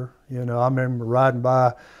interpreter. You know, I remember riding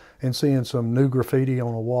by and seeing some new graffiti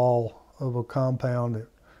on a wall of a compound that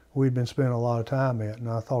we'd been spending a lot of time at, and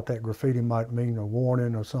I thought that graffiti might mean a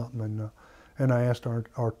warning or something. And I asked our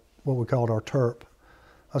what we called our terp.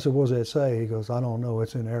 I said, "What does that say?" He goes, "I don't know.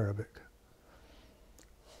 It's in Arabic."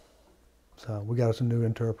 So we got us a new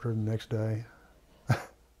interpreter the next day.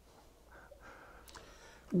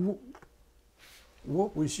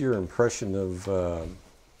 What was your impression of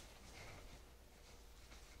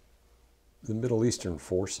the Middle Eastern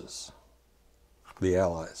forces, the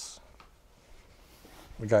Allies,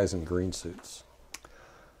 the guys in green suits?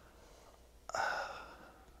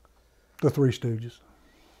 The Three Stooges.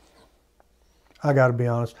 I got to be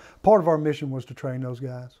honest. Part of our mission was to train those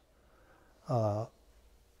guys,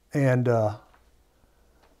 and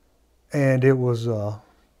it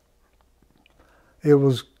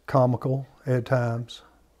was comical at times.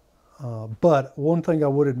 But one thing I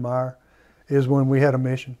would admire is when we had a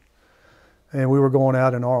mission, and we were going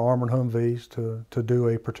out in our armored Humvees to do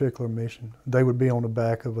a particular mission. They would be on the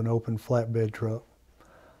back of an open flatbed truck.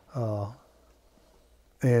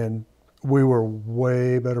 And we were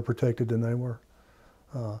way better protected than they were.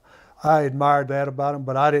 I admired that about them,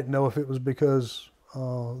 but I didn't know if it was because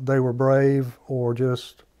they were brave or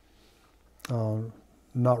just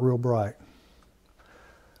not real bright.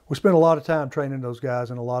 We spent a lot of time training those guys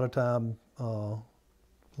and a lot of time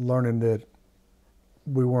learning that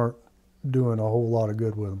we weren't doing a whole lot of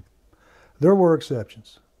good with them. There were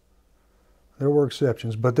exceptions.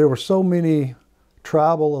 But there were so many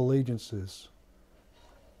tribal allegiances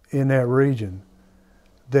in that region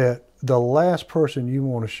that the last person you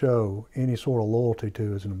want to show any sort of loyalty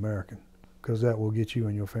to is an American, because that will get you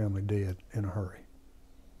and your family dead in a hurry.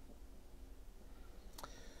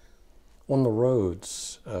 On the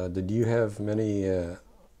roads, did you have many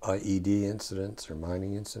IED incidents or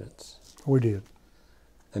mining incidents? We did.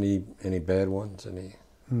 Any bad ones? Any?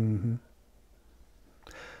 Mm-hmm.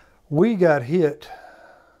 We got hit.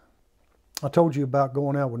 I told you about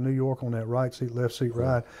going out with New York on that right seat, left seat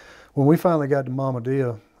ride. When we finally got to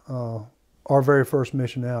Mahmudiya, our very first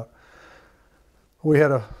mission out, we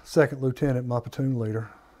had a second lieutenant, my platoon leader,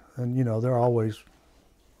 and you know they're always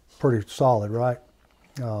pretty solid, right?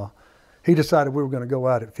 He decided we were going to go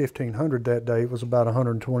out at 1500 that day. It was about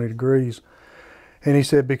 120 degrees. And he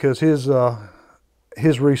said because his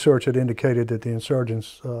research had indicated that the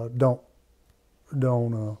insurgents don't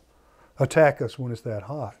attack us when it's that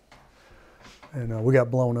hot. And we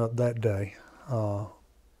got blown up that day.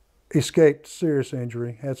 Escaped serious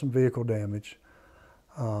injury, had some vehicle damage.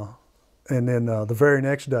 And then the very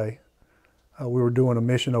next day, we were doing a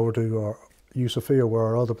mission over to Yusuf Field where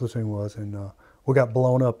our other platoon was, and we got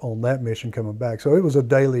blown up on that mission coming back. So it was a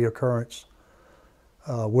daily occurrence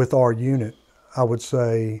with our unit, I would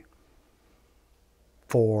say,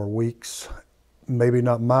 for weeks. Maybe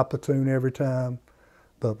not my platoon every time,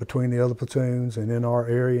 but between the other platoons and in our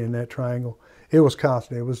area in that triangle, it was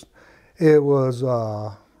constant. It was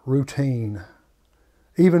routine.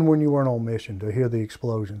 Even when you weren't on mission, to hear the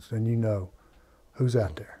explosions, and you know who's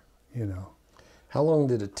out there, you know. How long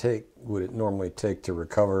would it normally take to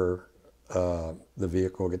recover the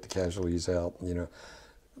vehicle, get the casualties out, you know?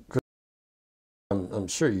 'Cause I'm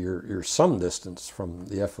sure you're some distance from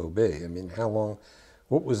the FOB. I mean, how long,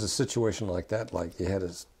 what was the situation like that? Like you had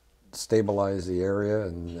to stabilize the area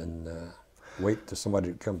and wait till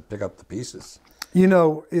somebody to come pick up the pieces? You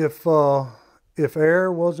know, if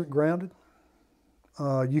air wasn't grounded,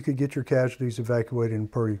 you could get your casualties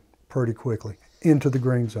evacuated pretty quickly into the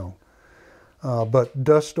green zone. But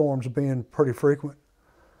dust storms being pretty frequent,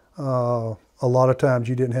 a lot of times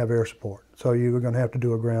you didn't have air support. So you were going to have to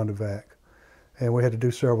do a ground evac. And we had to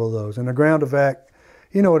do several of those. And the ground evac,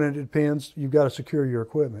 you know, and it depends, you've got to secure your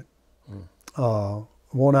equipment.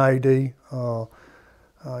 One IED,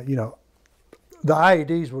 you know, the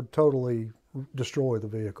IEDs would totally destroy the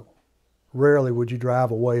vehicle. Rarely would you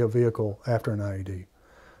drive away a vehicle after an IED.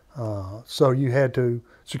 So you had to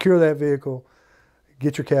secure that vehicle,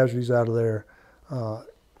 get your casualties out of there.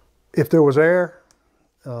 If there was air,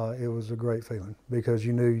 it was a great feeling because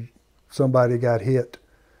you knew somebody got hit,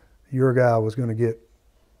 your guy was going to get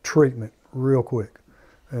treatment real quick.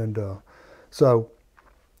 And so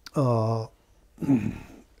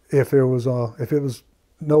if it was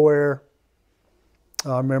no air,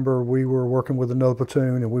 I remember we were working with another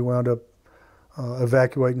platoon and we wound up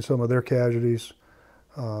evacuating some of their casualties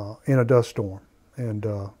in a dust storm. And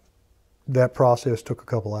that process took a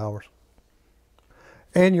couple hours.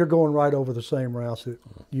 And you're going right over the same routes that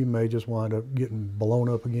you may just wind up getting blown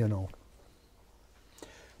up again on.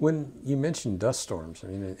 When you mentioned dust storms, I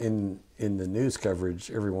mean, in the news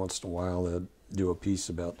coverage, every once in a while they'll do a piece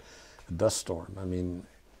about a dust storm. I mean,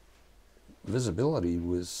 visibility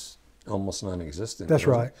was almost non-existent. That's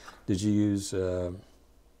right. Did you use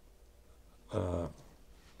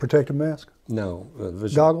protective mask? No.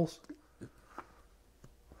 Goggles?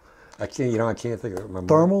 I can't think of it.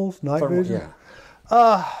 Thermals, night vision?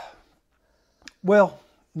 Yeah. Well,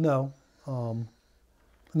 no,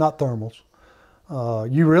 not thermals.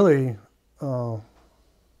 You really,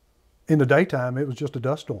 in the daytime, it was just a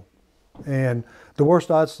dust storm. And the worst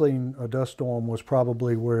I'd seen a dust storm was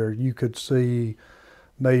probably where you could see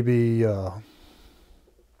maybe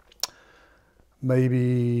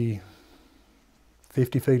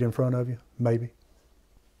 50 feet in front of you, maybe.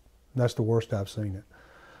 That's the worst I've seen it.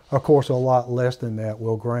 Of course, a lot less than that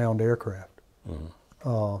will ground aircraft.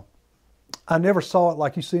 I never saw it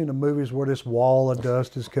like you see in the movies where this wall of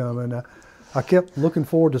dust is coming. I kept looking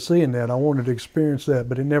forward to seeing that. I wanted to experience that,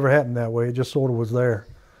 but it never happened that way. It just sort of was there.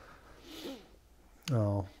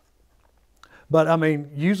 But I mean,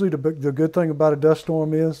 usually the good thing about a dust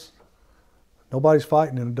storm is nobody's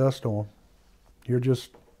fighting in a dust storm. You're just,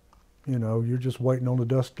 you're just waiting on the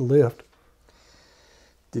dust to lift.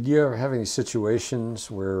 Did you ever have any situations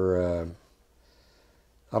where,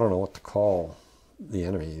 I don't know what to call the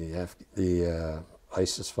enemy, the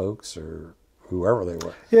ISIS folks or whoever they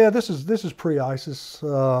were? Yeah, this is pre-ISIS.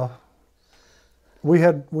 We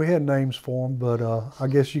had names for them, but I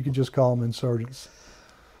guess you could just call them insurgents.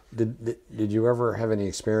 Did you ever have any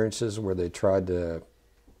experiences where they tried to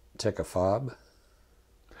take a fob?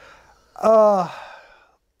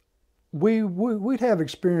 We'd have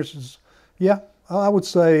experiences. Yeah, I would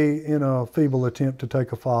say in a feeble attempt to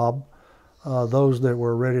take a fob. Those that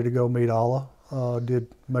were ready to go meet Allah did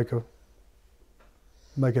make an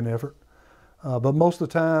effort. But most of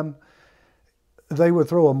the time, they would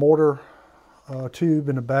throw a mortar tube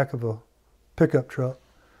in the back of a pickup truck,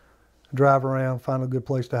 drive around, find a good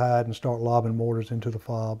place to hide, and start lobbing mortars into the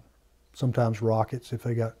fob. Sometimes rockets, if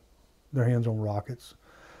they got their hands on rockets.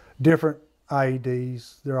 Different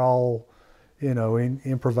IEDs, they're all,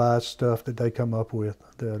 improvised stuff that they come up with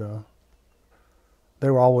that they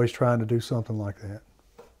were always trying to do something like that.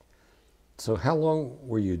 So how long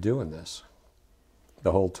were you doing this?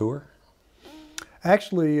 The whole tour?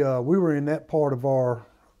 Actually, we were in that part of our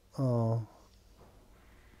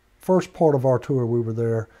first part of our tour. We were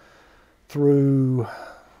there through,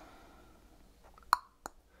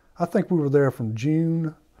 I think we were there from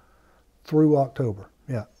June through October.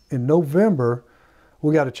 Yeah. In November,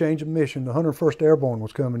 we got a change of mission. The 101st Airborne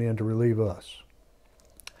was coming in to relieve us.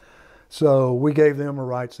 So we gave them a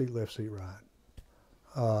right seat, left seat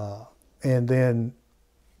ride. And then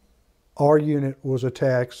our unit was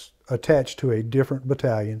attached to a different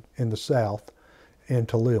battalion in the south in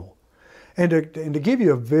Talil. And to give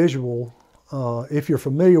you a visual, if you're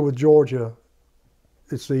familiar with Georgia,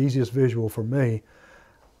 it's the easiest visual for me.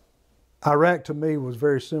 Iraq to me was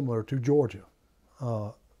very similar to Georgia.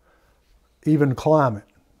 Even climate,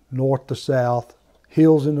 north to south,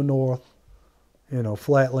 hills in the north,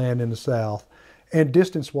 flat land in the south, and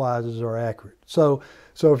distance-wise are accurate. So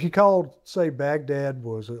if you called, say, Baghdad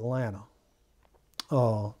was Atlanta,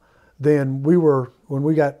 then when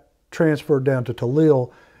we got transferred down to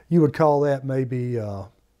Talil, you would call that maybe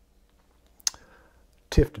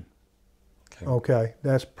Tifton. Okay,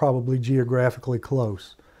 that's probably geographically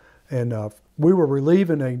close. And we were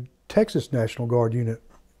relieving a Texas National Guard unit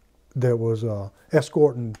that was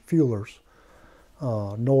escorting fuelers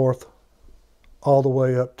north all the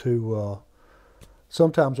way up to,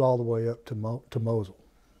 sometimes all the way up to Mosul.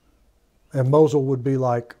 And Mosul would be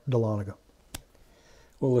like Dahlonega.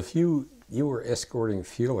 Well, if you were escorting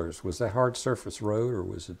fuelers, was that hard surface road or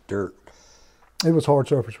was it dirt? It was hard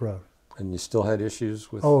surface road. And you still had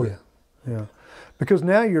issues with? Oh, yeah. Because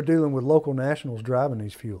now you're dealing with local nationals driving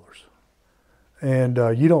these fuelers. And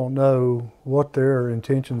you don't know what their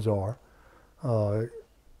intentions are.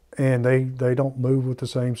 And they don't move with the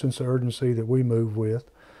same sense of urgency that we move with.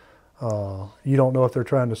 You don't know if they're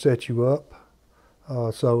trying to set you up.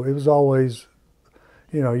 So it was always,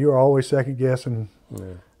 you were always second guessing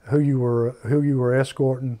who you were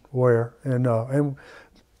escorting where. And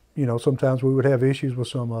sometimes we would have issues with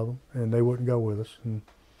some of them and they wouldn't go with us. And,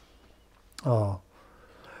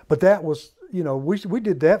 but that was, we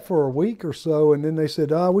did that for a week or so, and then they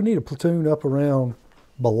said, we need a platoon up around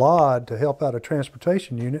Balad to help out a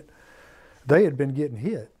transportation unit. They had been getting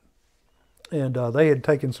hit, and they had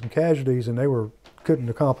taken some casualties, and they couldn't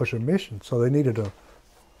accomplish a mission, so they needed a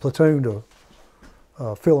platoon to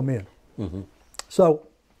fill them in. Mm-hmm. So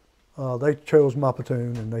they chose my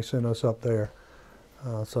platoon, and they sent us up there.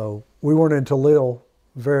 So we weren't in Talil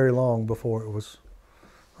very long before it was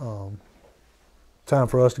time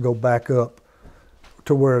for us to go back up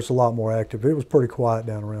to where it's a lot more active. It was pretty quiet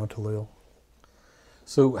down around Talil.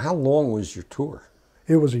 So how long was your tour?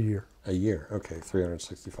 It was a year. A year, okay,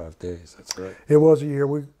 365 days, that's right. It was a year.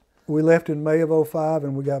 We left in May of 05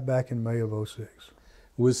 and we got back in May of 06.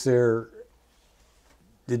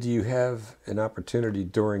 Did you have an opportunity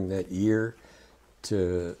during that year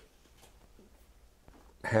to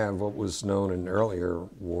have what was known in earlier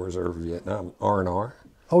wars or Vietnam, R&R?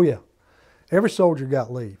 Oh yeah. Every soldier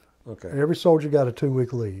got leave. Okay. Every soldier got a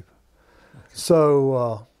 2-week leave. Okay.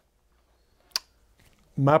 So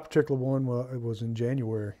my particular one was in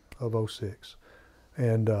January of 06.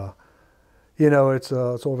 And, it's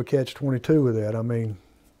sort of a catch-22 with that. I mean,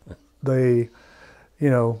 they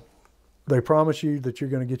promise you that you're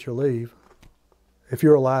going to get your leave. If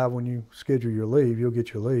you're alive when you schedule your leave, you'll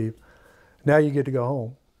get your leave. Now you get to go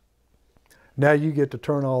home. Now you get to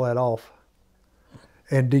turn all that off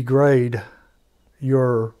and degrade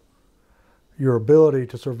your ability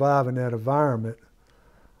to survive in that environment.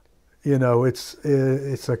 It's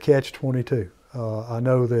a catch-22. I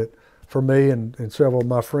know that for me and several of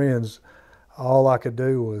my friends, all I could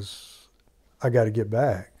do was, I got to get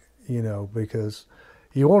back, because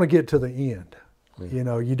you want to get to the end.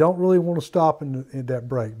 Mm-hmm. You don't really want to stop in that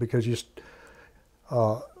break because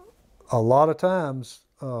a lot of times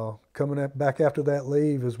coming back after that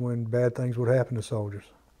leave is when bad things would happen to soldiers.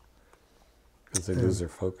 Because they lose their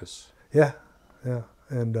focus. Yeah.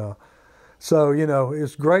 And so,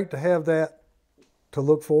 it's great to have that to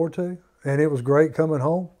look forward to. And it was great coming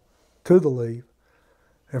home to the leave.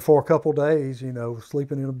 And for a couple of days,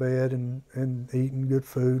 sleeping in a bed and eating good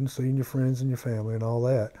food and seeing your friends and your family and all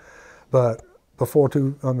that. But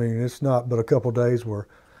it's not but a couple of days where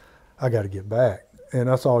I got to get back. And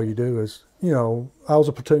that's all you do is, I was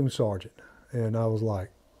a platoon sergeant. And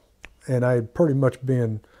I had pretty much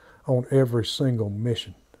been on every single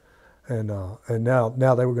mission. And now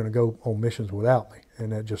they were going to go on missions without me.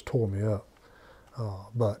 And that just tore me up.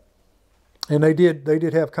 And they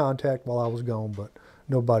did have contact while I was gone, but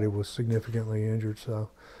nobody was significantly injured. So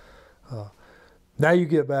now you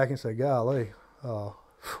get back and say, golly,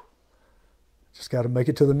 just got to make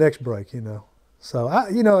it to the next break, So I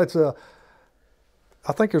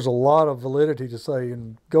think there's a lot of validity to say,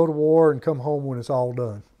 and go to war and come home when it's all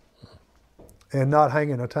done, and not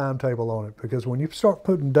hanging a timetable on it. Because when you start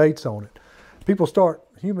putting dates on it,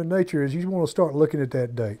 human nature is you want to start looking at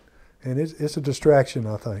that date, and it's a distraction,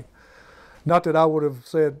 I think. Not that I would have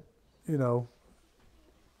said, no,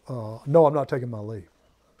 I'm not taking my leave,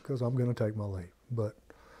 because I'm going to take my leave. But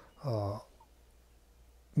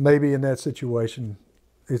maybe in that situation,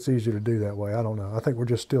 it's easier to do that way. I don't know. I think we're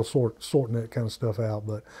just still sorting that kind of stuff out.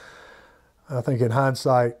 But I think in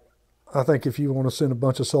hindsight, I think if you want to send a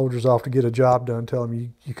bunch of soldiers off to get a job done, tell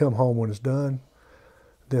them you come home when it's done,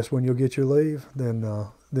 that's when you'll get your leave, then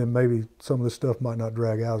maybe some of this stuff might not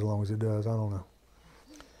drag out as long as it does. I don't know.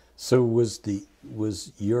 So was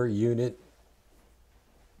your unit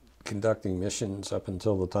conducting missions up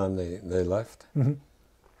until the time they left? Mm-hmm.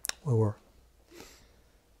 We were.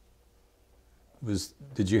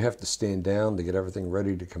 Did you have to stand down to get everything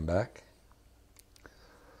ready to come back?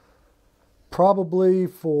 Probably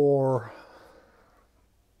for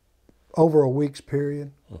over a week's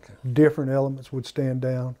period. Okay. Different elements would stand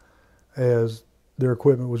down as their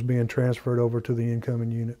equipment was being transferred over to the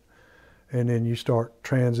incoming unit. And then you start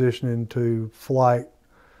transitioning to flight,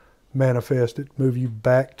 manifest it, move you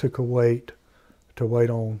back to Kuwait to wait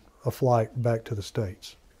on a flight back to the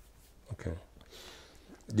States. Okay.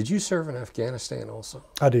 Did you serve in Afghanistan also?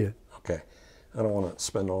 I did. Okay. I don't want to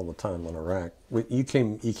spend all the time on Iraq. You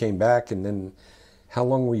came back, and then how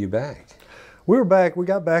long were you back? We were back. We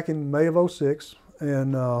got back in May of '06,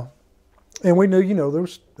 and we knew, there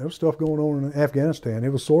was stuff going on in Afghanistan.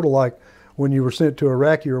 It was sort of like when you were sent to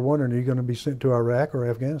Iraq, you were wondering, are you going to be sent to Iraq or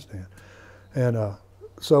Afghanistan? And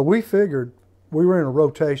so we figured we were in a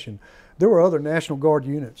rotation. There were other National Guard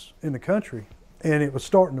units in the country, and it was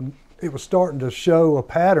starting to show a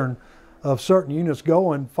pattern of certain units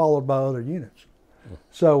going, followed by other units.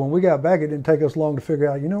 So when we got back, it didn't take us long to figure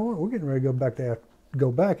out, what, we're getting ready to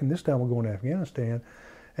go back, and this time we're going to Afghanistan,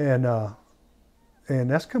 and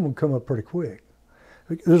that's come up pretty quick.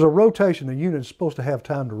 There's a rotation. The unit is supposed to have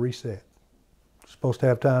time to reset. It's supposed to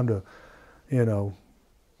have time to,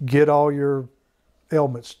 get all your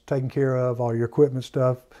elements taken care of, all your equipment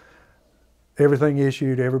stuff, everything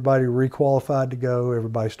issued, everybody requalified to go,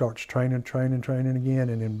 everybody starts training again,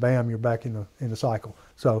 and then bam, you're back in the cycle.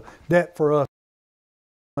 So that for us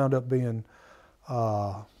wound up being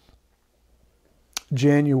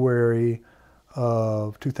January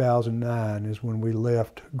of 2009 is when we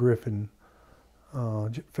left Griffin.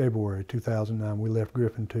 February 2009, we left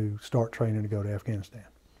Griffin to start training to go to Afghanistan.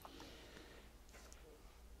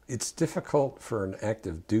 It's difficult for an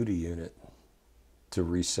active duty unit to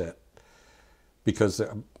reset because,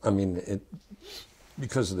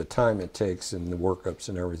 because of the time it takes and the workups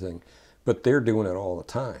and everything, but they're doing it all the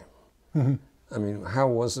time. Mm-hmm. How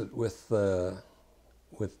was it with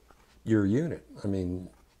your unit?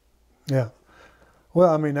 Yeah.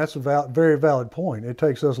 Well, that's a very valid point. It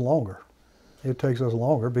takes us longer. It takes us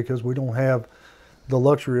longer because we don't have the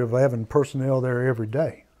luxury of having personnel there every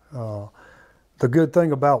day. The good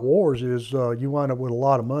thing about wars is you wind up with a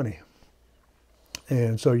lot of money.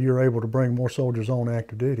 And so you're able to bring more soldiers on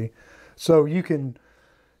active duty. So you can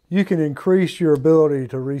increase your ability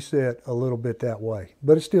to reset a little bit that way.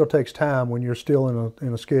 But it still takes time when you're still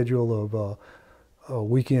in a schedule of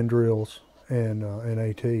weekend drills and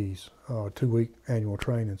ATs, 2-week annual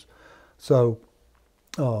trainings. So,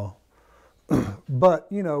 but,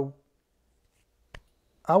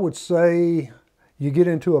 I would say you get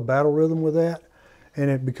into a battle rhythm with that, and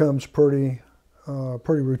it becomes pretty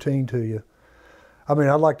routine to you.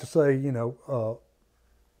 I'd like to say, we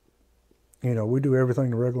do everything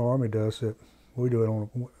the regular Army does, that we do it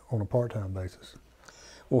on a part-time basis.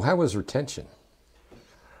 Well, how was retention?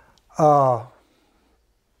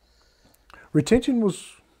 Retention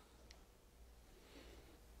was,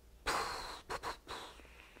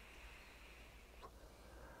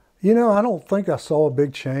 I don't think I saw a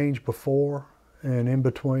big change before and in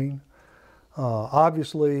between.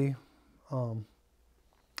 Obviously,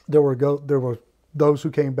 there were those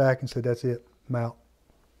who came back and said, "That's it, I'm out,"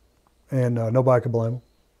 and nobody could blame them.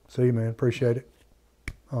 See you, man, appreciate it.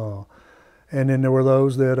 And then there were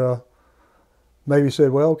those that maybe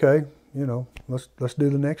said, "Well, okay, let's do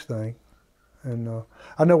the next thing." And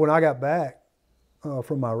I know when I got back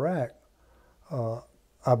from Iraq,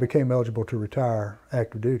 I became eligible to retire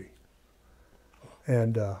active duty.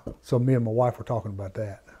 And so me and my wife were talking about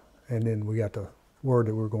that. And then we got the word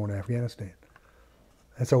that we were going to Afghanistan.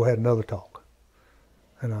 And so we had another talk.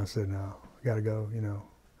 And I said, "No, I got to go,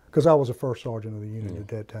 because I was a first sergeant of the unit at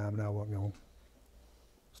that time, and I wasn't going to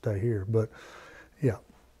stay here." But yeah,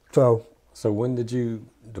 so So when did you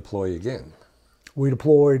deploy again? We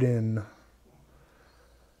deployed in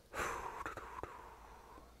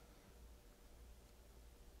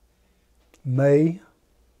May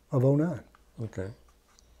of '09. Okay.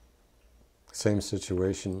 Same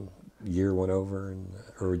situation, year went over,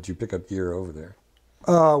 or did you pick up gear over there?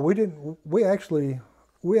 We didn't. We actually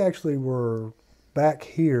were back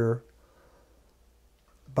here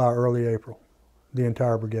by early April, the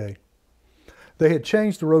entire brigade. They had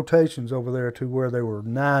changed the rotations over there to where they were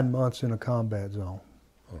 9 months in a combat zone.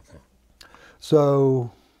 Okay.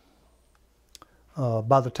 So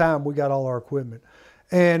by the time we got all our equipment,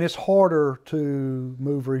 and it's harder to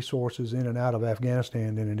move resources in and out of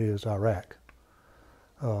Afghanistan than it is Iraq.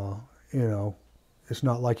 You know, it's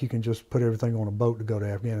not like you can just put everything on a boat to go to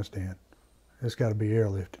Afghanistan. It's got to be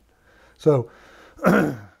airlifted. So,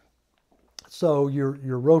 so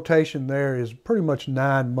your rotation there is pretty much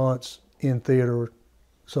 9 months in theater,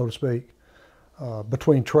 so to speak,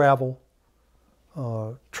 between travel,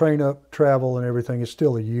 train up, travel, and everything. It's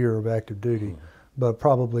still a year of active duty, but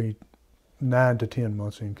probably 9 to 10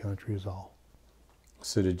 months in country is all.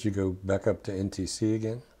 So did you go back up to NTC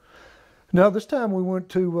again? No, this time we went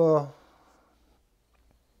to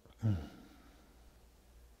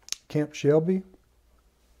Camp Shelby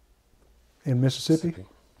in Mississippi.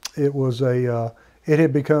 It was it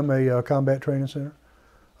had become a combat training center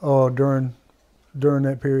during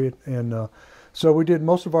that period, and so we did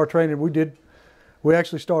most of our training. We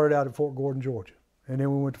actually started out at Fort Gordon, Georgia, and then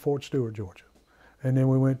we went to Fort Stewart, Georgia, and then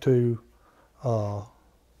we went to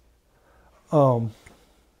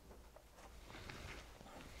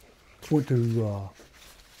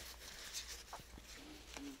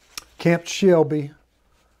Camp Shelby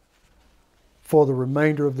for the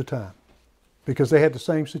remainder of the time, because they had the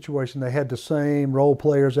same situation. They had the same role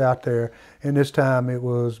players out there, and this time it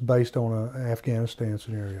was based on an Afghanistan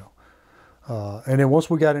scenario. And then once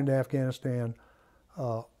we got into Afghanistan,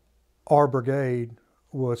 our brigade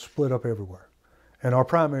was split up everywhere. And our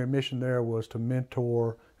primary mission there was to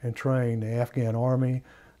mentor and train the Afghan Army,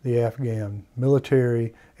 the Afghan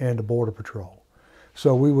military, and the Border Patrol.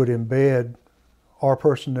 So we would embed our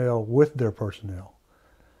personnel with their personnel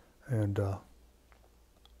and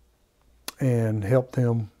help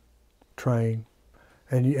them train.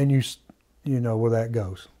 And you know where that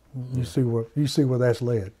goes. You see where that's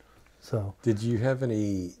led. So did you have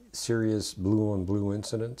any serious blue on blue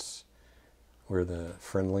incidents where the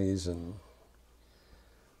friendlies and...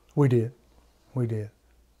 We did.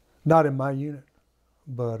 Not in my unit,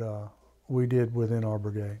 but we did within our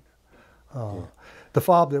brigade. The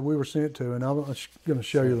FOB that we were sent to, and I'm going to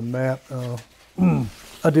show you the map.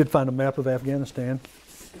 I did find a map of Afghanistan.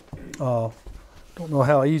 Don't know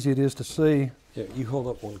how easy it is to see. Yeah, you hold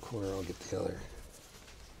up one corner, I'll get the other.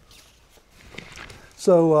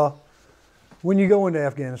 So when you go into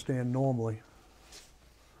Afghanistan normally,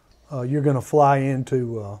 you're going to fly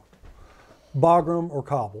into Bagram or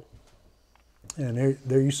Kabul. And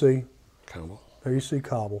there you see Kabul. There you see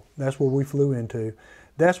Kabul. That's where we flew into.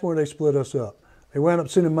 That's where they split us up. They wound up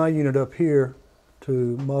sending my unit up here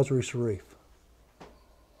to Mazar-e Sharif,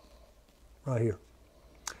 right here.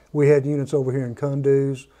 We had units over here in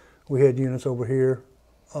Kunduz. We had units over here.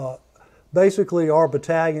 Basically, our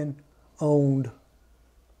battalion owned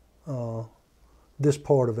this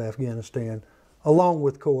part of Afghanistan, along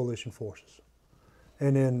with coalition forces.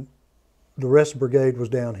 And then the rest of the brigade was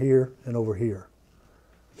down here and over here.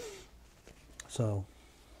 So,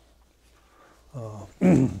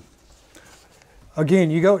 again,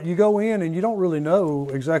 you go in and you don't really know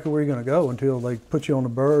exactly where you're going to go until they put you on the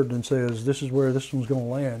bird and says, this is where this one's going to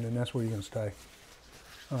land, and that's where you're going to stay.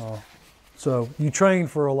 So you train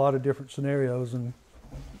for a lot of different scenarios. And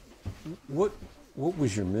what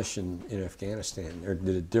was your mission in Afghanistan? Or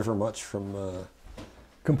did it differ much from?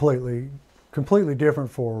 Completely different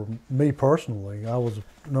for me personally. I was,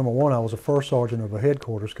 number one, I was a first sergeant of a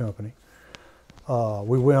headquarters company.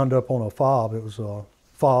 We wound up on a FOB. It was a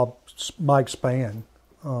FOB Mike Spann.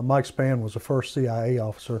 Mike Spann was the first CIA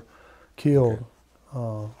officer killed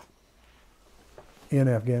in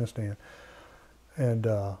Afghanistan. And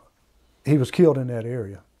he was killed in that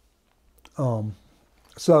area.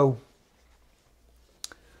 So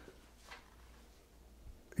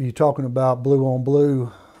you're talking about blue on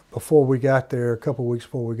blue. Before we got there, a couple of weeks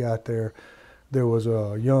before we got there, there was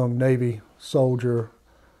a young Navy soldier.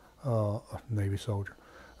 There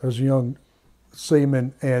was a young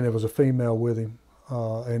seaman, and there was a female with him,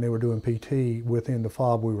 and they were doing PT within the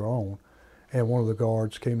FOB we were on. And one of the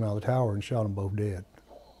guards came out of the tower and shot them both dead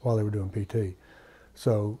while they were doing PT.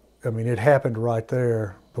 So, I mean, it happened right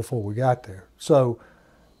there before we got there. So,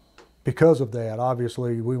 because of that,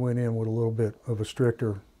 obviously, we went in with a little bit of a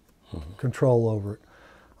stricter control over it.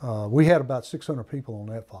 We had about 600 people on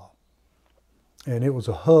that FOB, and it was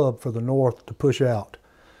a hub for the North to push out.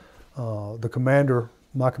 The commander,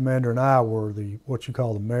 my commander, and I were what you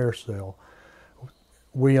call the mayor cell.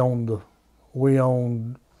 We owned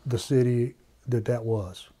the city that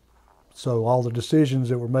was. So all the decisions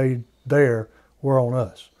that were made there were on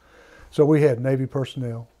us. So we had Navy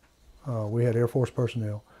personnel, we had Air Force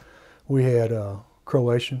personnel, we had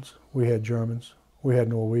Croatians, we had Germans, we had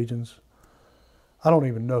Norwegians. I don't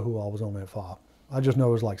even know who all was on that FOB. I just know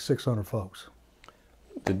it was like 600 folks.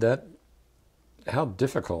 How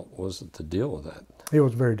difficult was it to deal with that? It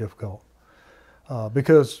was very difficult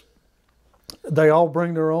because they all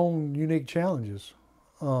bring their own unique challenges.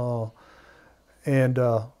 And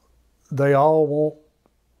they all want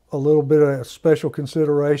a little bit of special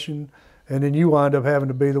consideration, and then you wind up having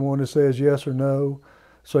to be the one that says yes or no.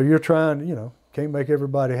 So you're trying, can't make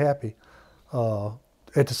everybody happy.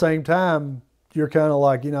 At the same time, you're kind of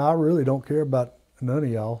like, I really don't care about none of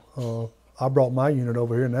y'all. I brought my unit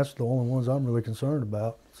over here, and that's the only ones I'm really concerned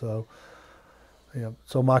about. So,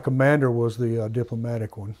 so my commander was the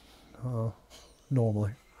diplomatic one,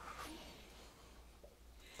 normally.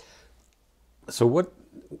 So what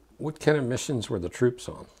kind of missions were the troops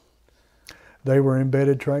on? They were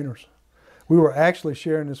embedded trainers. We were actually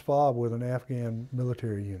sharing this FOB with an Afghan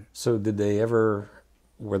military unit. So did they ever,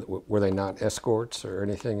 were they not escorts or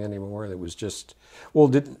anything anymore? It was just,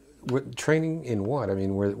 training in what? I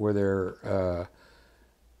mean, were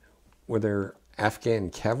there Afghan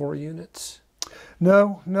cavalry units?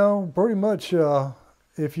 No, pretty much.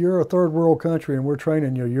 If you're a third world country and we're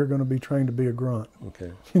training you, you're going to be trained to be a grunt.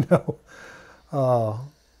 Okay.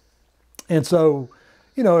 And so,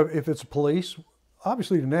 if it's police,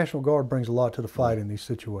 obviously the National Guard brings a lot to the fight in these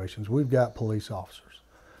situations. We've got police officers,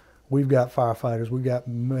 we've got firefighters, we've got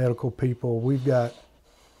medical people, we've got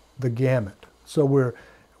the gamut. So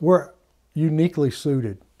we're uniquely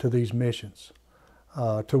suited to these missions,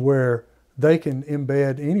 to where they can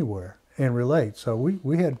embed anywhere and relate. So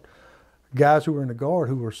we had guys who were in the Guard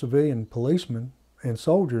who were civilian policemen and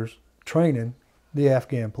soldiers training the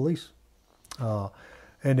Afghan police.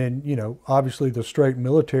 And then, obviously the straight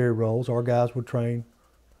military roles, our guys would train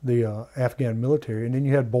the Afghan military. And then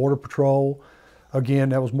you had Border Patrol. Again,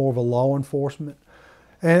 that was more of a law enforcement.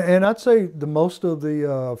 And I'd say the most of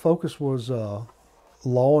the focus was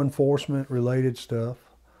law enforcement related stuff.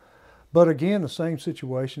 But again, the same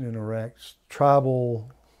situation in Iraq,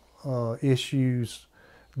 tribal issues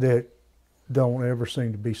that don't ever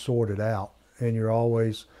seem to be sorted out. And you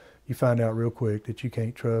find out real quick that you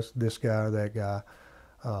can't trust this guy or that guy.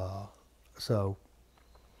 So,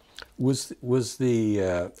 was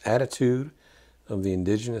the attitude of the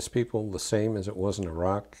indigenous people the same as it was in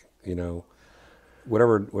Iraq?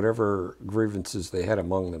 Whatever grievances they had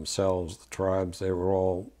among themselves, the tribes, they were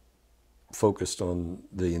all focused on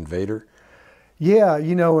the invader. Yeah,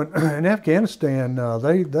 in Afghanistan,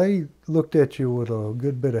 they looked at you with a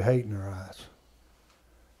good bit of hate in their eyes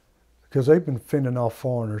because they've been fending off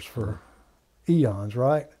foreigners for eons,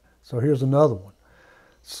 right? So here's another one.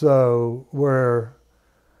 So where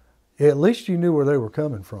at least you knew where they were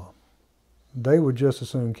coming from. They would just as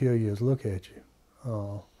soon kill you as look at you.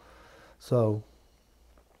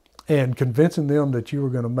 And convincing them that you were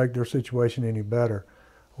going to make their situation any better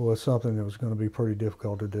was something that was going to be pretty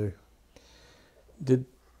difficult to do. Did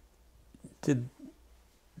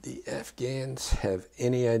the Afghans have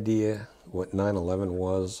any idea what 9/11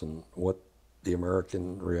 was and what the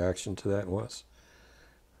American reaction to that was?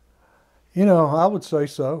 I would say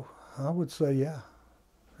so. I would say, yeah.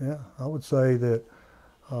 Yeah, I would say that.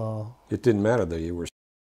 It didn't matter though, you were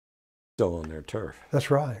still on their turf. That's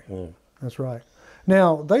right. That's right.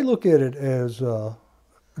 Now, they look at it as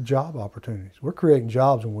job opportunities. We're creating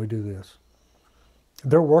jobs when we do this.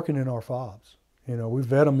 They're working in our FOBs. We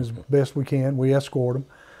vet them as best we can. We escort them.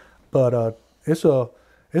 But it's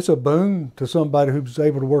a boon to somebody who's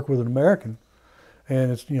able to work with an American.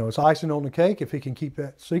 And it's icing on the cake if he can keep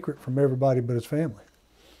that secret from everybody but his family.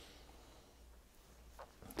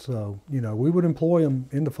 So, we would employ them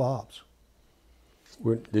in the FOBs.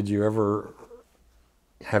 Did you ever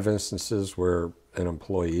have instances where an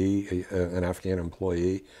employee, an Afghan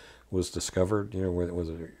employee, was discovered?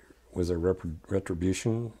 Was there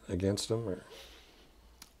retribution against them?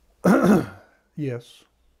 Or? Yes.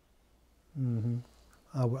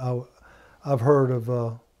 I've heard of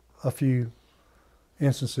a few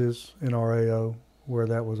instances in RAO where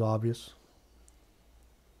that was obvious.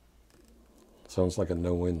 Sounds like a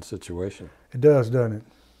no-win situation. It does, doesn't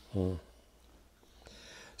it?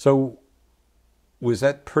 So Was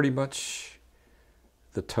that pretty much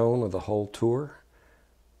the tone of the whole tour?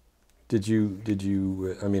 Did you,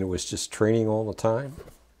 I mean, it was just training all the time?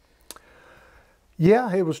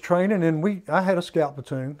 Yeah, it was training, and I had a scout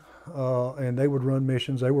platoon, and they would run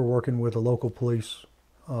missions. They were working with a local police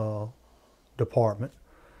department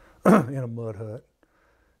in a mud hut,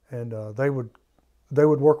 and they would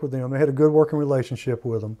work with them. They had a good working relationship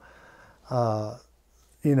with them,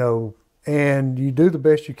 you know, and you do the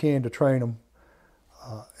best you can to train them.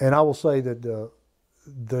 And I will say that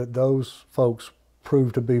those folks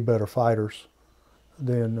proved to be better fighters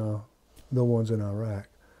than the ones in Iraq.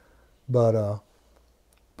 But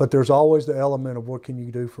there's always the element of what can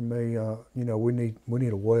you do for me? You know, we need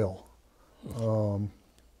a well.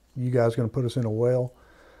 You guys going to put us in a well?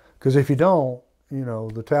 Because if you don't, you know,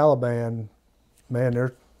 the Taliban, man,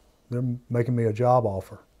 they're making me a job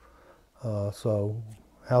offer. So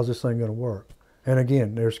how's this thing going to work? And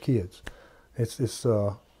again, there's kids. It's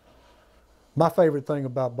my favorite thing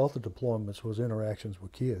about both the deployments was interactions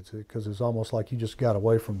with kids, because it's almost like you just got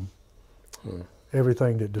away from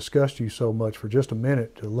everything that disgusts you so much for just a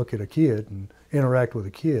minute to look at a kid and interact with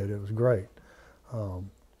a kid. It was great.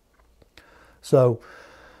 So,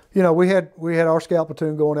 you know, we had our scout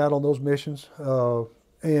platoon going out on those missions,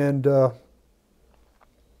 and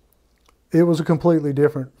it was a completely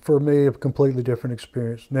different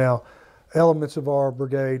experience. Now, elements of our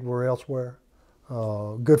brigade were elsewhere.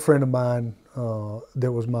 A good friend of mine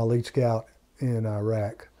that was my lead scout in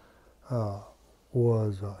Iraq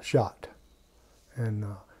was shot, and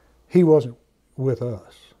he wasn't with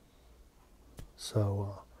us.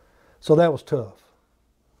 So that was tough,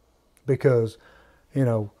 because, you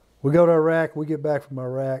know, we go to Iraq, we get back from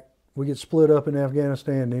Iraq, we get split up in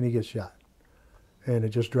Afghanistan, and then he gets shot, and it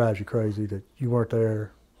just drives you crazy that you weren't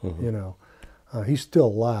there. You know, he's still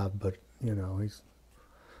alive, but you know, he's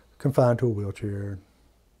confined to a wheelchair,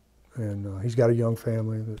 and he's got a young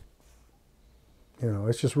family. That, you know,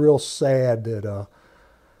 it's just real sad that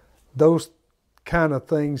those kind of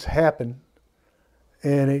things happen,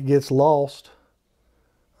 and it gets lost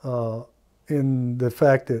in the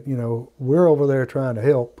fact that, you know, we're over there trying to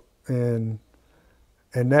help, and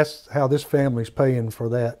that's how this family's paying for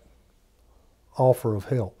that offer of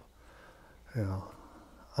help. You know,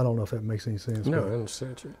 I don't know if that makes any sense. No, I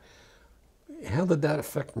understand you. How did that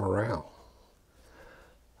affect morale?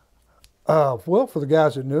 Well, for the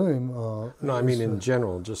guys that knew him. No, I mean in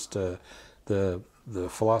general, just the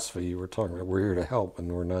philosophy you were talking about. We're here to help,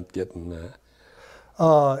 and we're not getting that.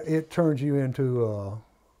 It turns you into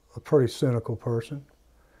a pretty cynical person.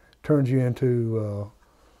 Turns you into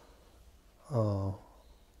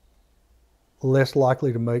less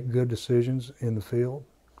likely to make good decisions in the field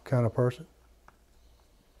kind of person.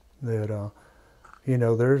 That you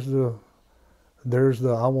know, there's the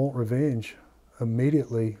I want revenge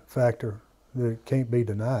immediately factor that can't be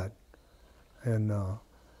denied, and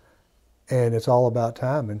it's all about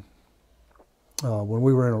timing. When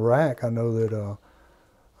we were in Iraq, I know that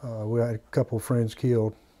we had a couple of friends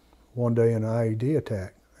killed one day in an IED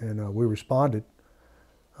attack, and we responded,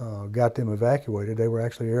 got them evacuated. They were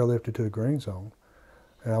actually airlifted to the green zone,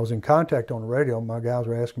 and I was in contact on the radio. My guys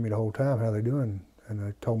were asking me the whole time how they doing, and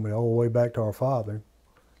they told me all the way back to our father.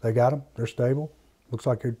 They got them. They're stable. Looks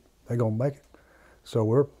like they're gonna make it. So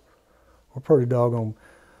we're pretty doggone.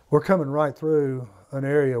 We're coming right through an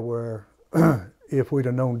area where if we'd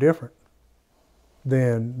have known different,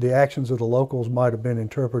 then the actions of the locals might have been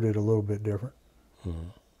interpreted a little bit different.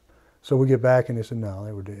 So we get back and they said, no,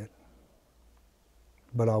 they were dead.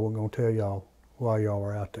 But I wasn't gonna tell y'all why y'all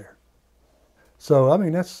were out there. So I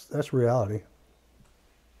mean, that's reality.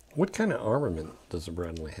 What kind of armament does a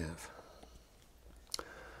Bradley have?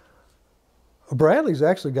 Bradley's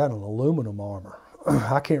actually got an aluminum armor.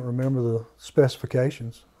 I can't remember the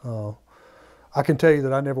specifications. I can tell you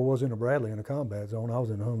that I never was in a Bradley in a combat zone. I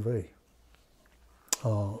was in a Humvee.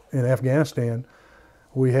 In Afghanistan,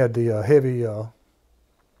 we had the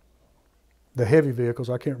heavy vehicles.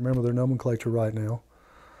 I can't remember their nomenclature right now,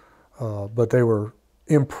 but they were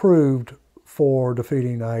improved for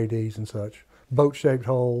defeating IEDs and such. Boat-shaped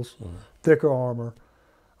hulls, thicker armor,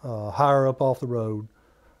 higher up off the road.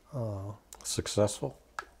 Successful?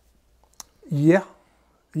 Yeah,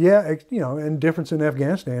 you know, and difference in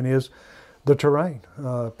Afghanistan is the terrain.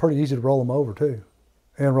 Pretty easy to roll them over too,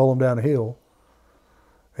 and roll them down a hill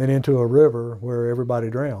and into a river where everybody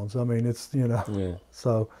drowns. I mean, it's, you know,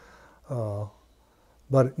 so,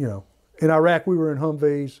 but, you know, in Iraq we were in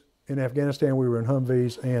Humvees, in Afghanistan we were in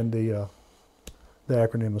Humvees, and the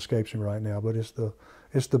acronym escapes me right now, but it's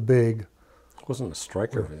the big. It wasn't a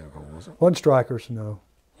Striker vehicle, was it? Wasn't Strikers, no.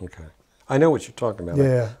 Okay. I know what you're talking about.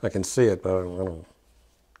 Yeah. I can see it, but I don't.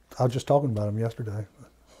 I was just talking about them yesterday.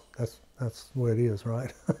 That's the way it is,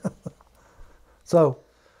 right? So,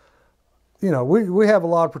 you know, we have a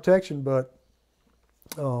lot of protection, but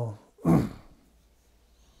some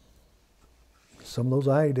of those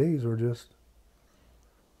IEDs are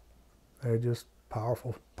they're just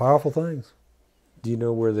powerful things. Do you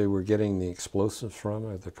know where they were getting the explosives from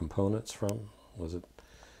or the components from? Was it?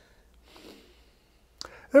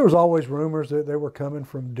 There was always rumors that they were coming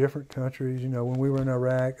from different countries. You know, when we were in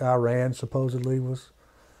Iraq, Iran supposedly was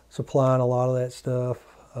supplying a lot of that stuff.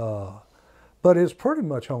 But it's pretty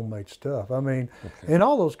much homemade stuff. I mean, in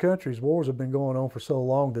all those countries, wars have been going on for so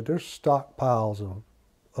long that there's stockpiles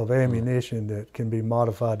of ammunition that can be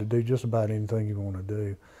modified to do just about anything you want to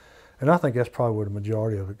do. And I think that's probably where the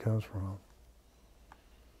majority of it comes from.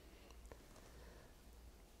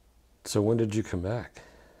 So when did you come back?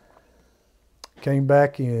 Came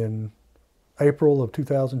back in April of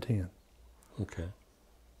 2010. Okay.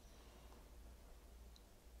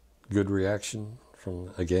 Good reaction from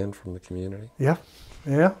the community? Yeah.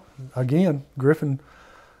 Again, Griffin,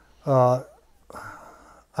 I've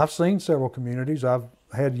seen several communities. I've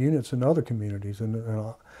had units in other communities.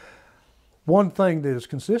 And one thing that is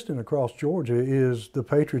consistent across Georgia is the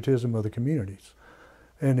patriotism of the communities.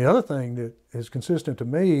 And the other thing that is consistent to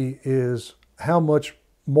me is how much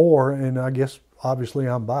more, and I guess obviously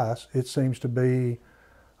I'm biased, it seems to be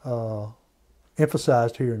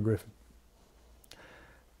emphasized here in Griffin.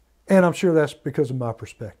 And I'm sure that's because of my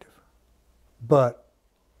perspective. But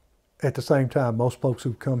at the same time, most folks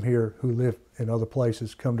who come here who live in other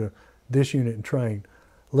places, come to this unit and train,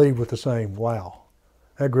 leave with the same, wow,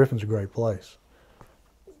 that Griffin's a great place,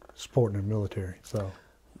 supporting the military. So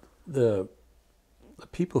the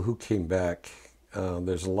people who came back,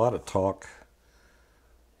 there's a lot of talk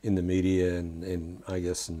in the media and I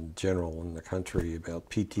guess in general in the country about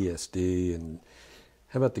PTSD. And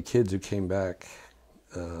how about the kids who came back?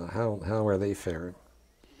 How are they faring?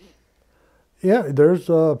 Yeah, there's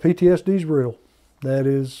PTSD's real. That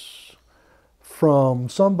is from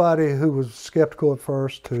somebody who was skeptical at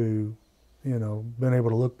first to, you know, been able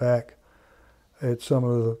to look back at some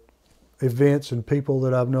of the events and people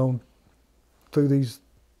that I've known through these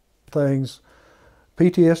things.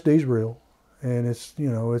 PTSD's real, and it's, you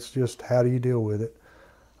know, it's just how do you deal with it.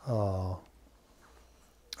 I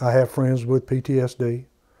have friends with PTSD.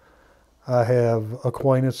 I have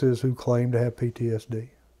acquaintances who claim to have PTSD.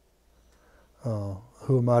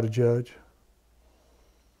 Who am I to judge?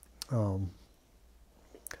 You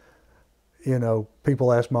know,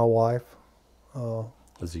 people ask my wife.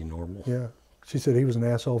 Is he normal? Yeah. She said he was an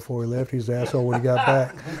asshole before he left. He's an asshole when he got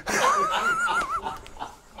back.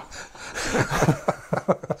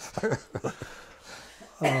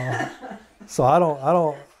 So I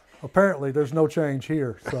don't, apparently there's no change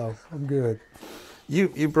here, so I'm good.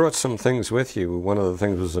 You brought some things with you. One of the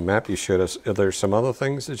things was a map you showed us. Are there some other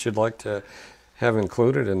things that you'd like to have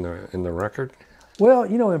included in the record? Well,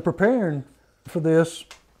 you know, in preparing for this,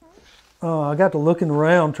 I got to looking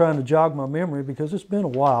around trying to jog my memory because it's been a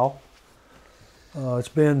while. It's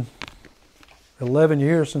been 11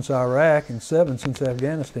 years since Iraq and 7 since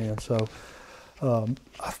Afghanistan. So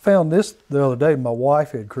I found this the other day my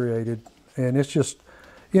wife had created, and it's just,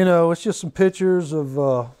 you know, it's just some pictures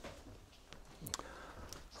of,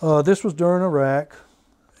 this was during Iraq,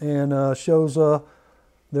 and shows,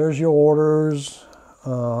 there's your orders.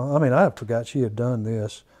 I mean, I forgot she had done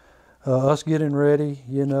this. Us getting ready,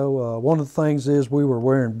 you know, one of the things is we were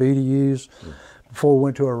wearing BDUs. Before we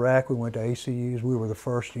went to Iraq, we went to ACUs. We were the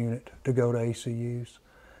first unit to go to ACUs.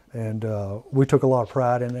 And we took a lot of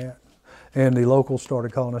pride in that. And the locals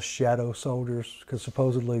started calling us shadow soldiers because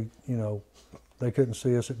supposedly, you know, they couldn't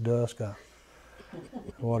see us at dusk,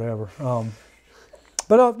 whatever.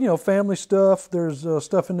 But, you know, family stuff, there's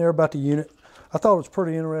stuff in there about the unit. I thought it was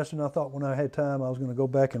pretty interesting. I thought when I had time I was going to go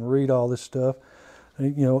back and read all this stuff.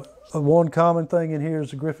 And, you know, one common thing in here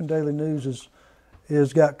is the Griffin Daily News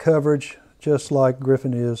is got coverage just like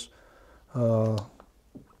Griffin is,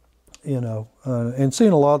 you know. And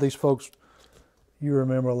seeing a lot of these folks, you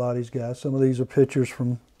remember a lot of these guys. Some of these are pictures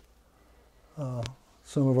from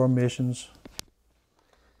some of our missions.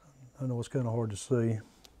 I know it's kind of hard to see,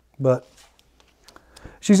 but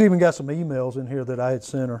she's even got some emails in here that I had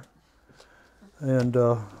sent her, and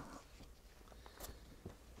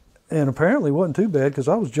apparently it wasn't too bad because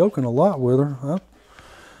I was joking a lot with her.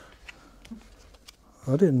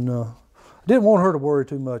 I didn't want her to worry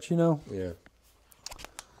too much, you know. Yeah.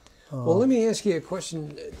 Well, let me ask you a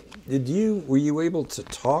question. Were you able to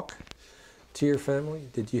talk to your family?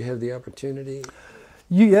 Did you have the opportunity?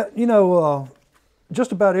 Yeah, you know,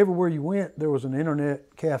 just about everywhere you went, there was an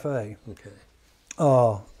internet cafe. Okay.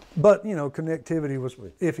 But, you know, connectivity was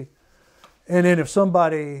iffy. And then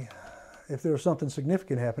if there was something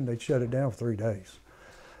significant happened, they'd shut it down for 3 days.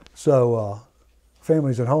 So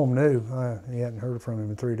families at home knew he hadn't heard from him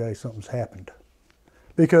in 3 days, something's happened.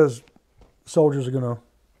 Because soldiers are going to,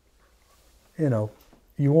 you know,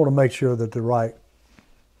 you want to make sure that the right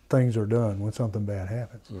things are done when something bad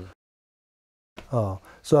happens.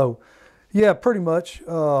 So, yeah, pretty much.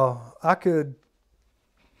 I could,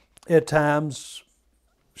 at times,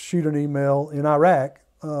 shoot an email in Iraq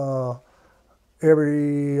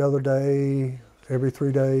every other day, every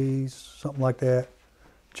 3 days, something like that.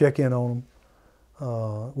 Check in on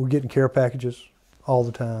them. We're getting care packages all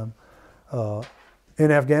the time.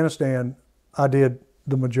 In Afghanistan, I did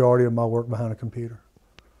the majority of my work behind a computer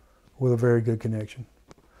with a very good connection.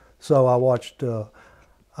 So I watched,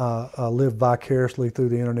 I lived vicariously through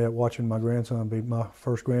the internet watching my grandson my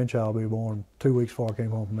first grandchild be born 2 weeks before I came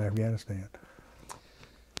home from Afghanistan.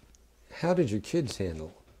 How did your kids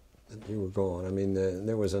handle that you were gone? I mean,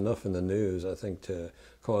 there was enough in the news, I think, to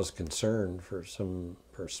cause concern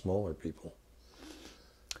for smaller people.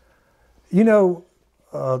 You know,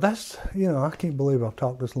 I can't believe I've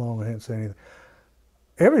talked this long and hadn't said anything.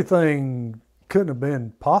 Everything couldn't have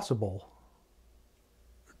been possible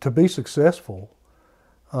to be successful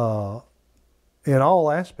in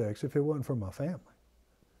all aspects if it wasn't for my family.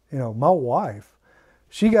 You know, my wife,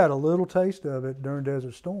 she got a little taste of it during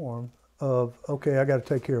Desert Storm of, okay, I got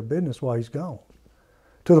to take care of business while he's gone.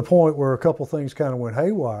 To the point where a couple things kind of went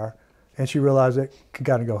haywire, and she realized it could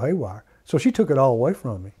kind of go haywire. So she took it all away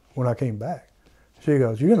from me when I came back. She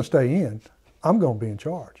goes, you're going to stay in. I'm going to be in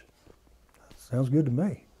charge. Sounds good to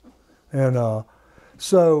me. And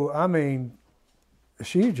so, I mean,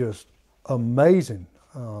 she's just amazing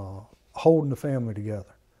holding the family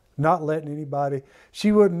together, not letting anybody,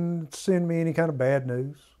 she wouldn't send me any kind of bad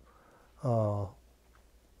news.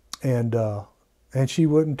 And she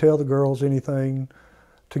wouldn't tell the girls anything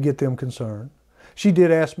to get them concerned. She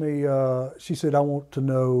did ask me, she said, I want to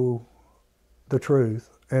know the truth,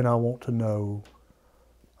 and I want to know,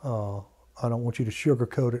 I don't want you to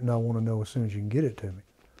sugarcoat it, and I want to know as soon as you can get it to me.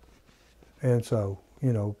 And so,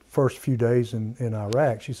 you know, first few days in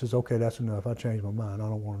Iraq, she says, okay, that's enough. I changed my mind. I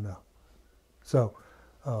don't want to know. So,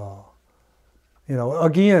 you know,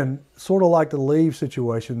 again, sort of like the leave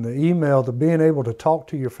situation, the email, the being able to talk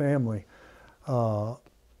to your family,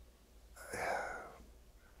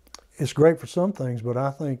 it's great for some things, but I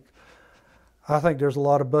think there's a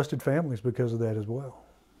lot of busted families because of that as well.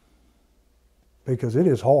 Because it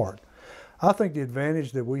is hard. I think the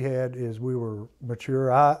advantage that we had is we were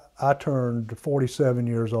mature. I turned 47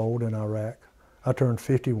 years old in Iraq. I turned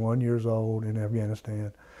 51 years old in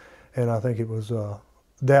Afghanistan. And I think it was,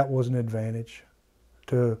 that was an advantage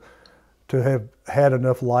to have had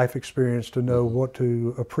enough life experience to know what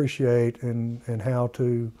to appreciate and how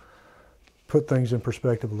to put things in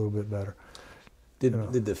perspective a little bit better.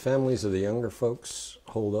 Did the families of the younger folks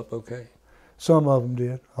hold up okay? Some of them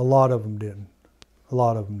did. A lot of them didn't. A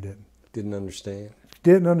lot of them didn't. Didn't understand?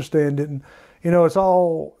 Didn't understand, didn't. You know, it's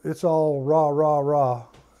all rah, rah, rah.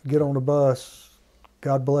 Get on the bus.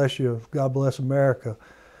 God bless you. God bless America.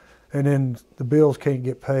 And then the bills can't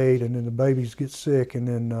get paid, and then the babies get sick, and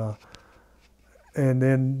then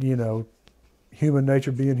you know, human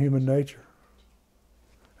nature being human nature.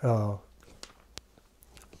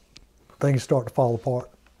 Things start to fall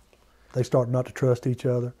apart. They start not to trust each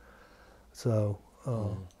other. So,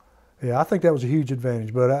 yeah, I think that was a huge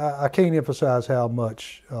advantage. But I can't emphasize how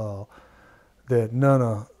much that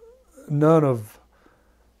none of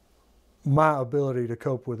my ability to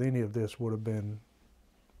cope with any of this would have been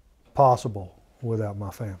possible without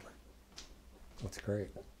my family. That's great.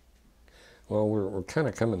 Well, we're kind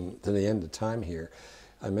of coming to the end of time here.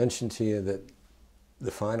 I mentioned to you that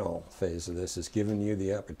the final phase of this is giving you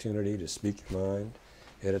the opportunity to speak your mind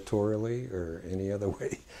editorially or any other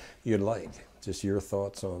way you'd like. Just your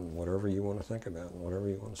thoughts on whatever you want to think about and whatever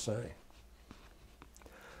you want to say.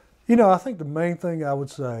 You know, I think the main thing I would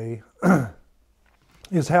say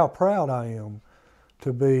is how proud I am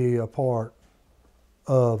to be a part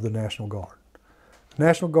of the National Guard. The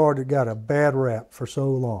National Guard that got a bad rap for so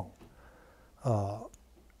long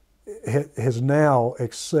has now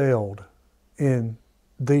excelled in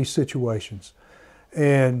these situations.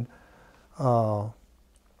 And to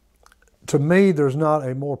me, there's not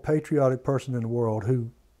a more patriotic person in the world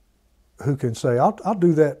who can say, I'll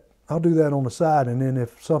do that on the side, and then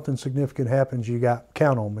if something significant happens,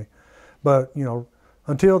 count on me. But, you know,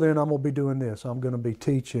 until then, I'm going to be doing this. I'm going to be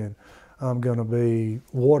teaching. I'm going to be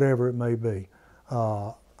whatever it may be.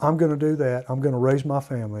 I'm going to do that. I'm going to raise my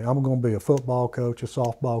family. I'm going to be a football coach, a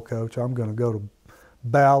softball coach. I'm going to go to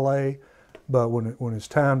ballet, but when it's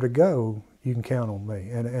time to go, you can count on me.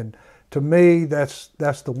 And to me, that's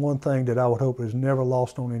the one thing that I would hope is never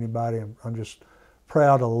lost on anybody. I'm just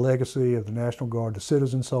proud of the legacy of the National Guard, the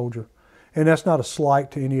citizen soldier, and that's not a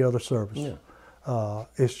slight to any other service. Yeah.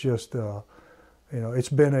 It's just it's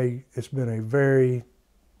been a very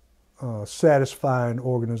satisfying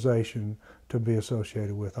organization to be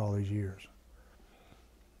associated with all these years.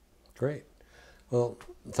 Great. Well,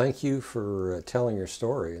 thank you for telling your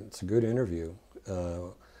story. It's a good interview.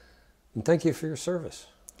 And thank you for your service.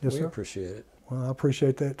 Yes, sir. We appreciate it. Well, I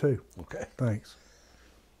appreciate that too. Okay. Thanks.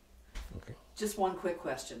 Okay. Just one quick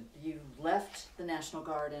question. You left the National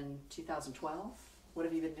Guard in 2012. What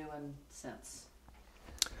have you been doing since?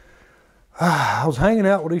 I was hanging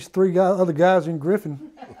out with these other guys in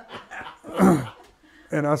Griffin.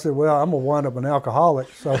 And I said, well, I'm going to wind up an alcoholic,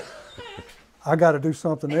 so I got to do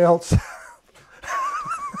something else.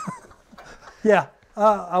 Yeah,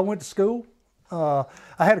 I went to school. I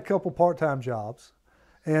had a couple part-time jobs,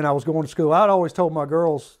 and I was going to school. I'd always told my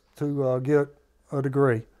girls to get a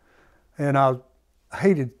degree, and I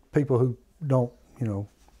hated people who don't,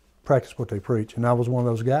 practice what they preach, and I was one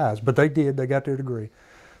of those guys. But they did. They got their degree.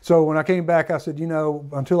 So when I came back, I said,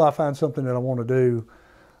 until I find something that I want to do,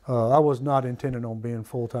 I was not intending on being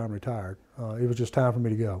full-time retired. It was just time for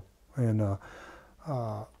me to go. And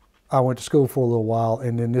I went to school for a little while,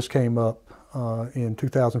 and then this came up in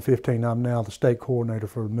 2015. I'm now the state coordinator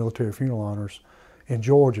for the Military Funeral Honors in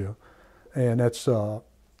Georgia, and that's a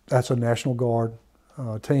National Guard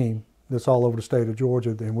team that's all over the state of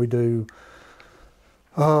Georgia, and we do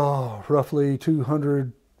roughly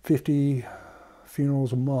 250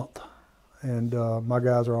 funerals a month, and my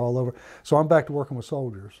guys are all over. So I'm back to working with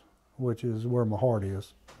soldiers, which is where my heart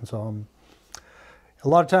is. And so a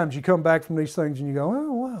lot of times you come back from these things and you go,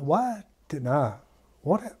 oh, why didn't I?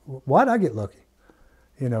 Why did I get lucky?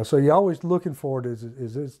 So you're always looking for it.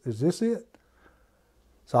 Is this it?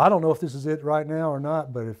 So I don't know if this is it right now or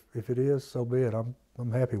not, but if it is, so be it.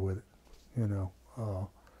 I'm happy with it.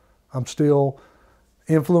 I'm still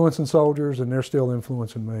influencing soldiers, and they're still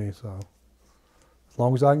influencing me. So as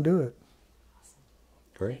long as I can do it. Awesome.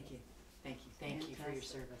 Great. Thank you for your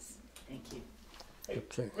service. Thank you. Hey,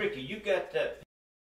 Ricky, you got that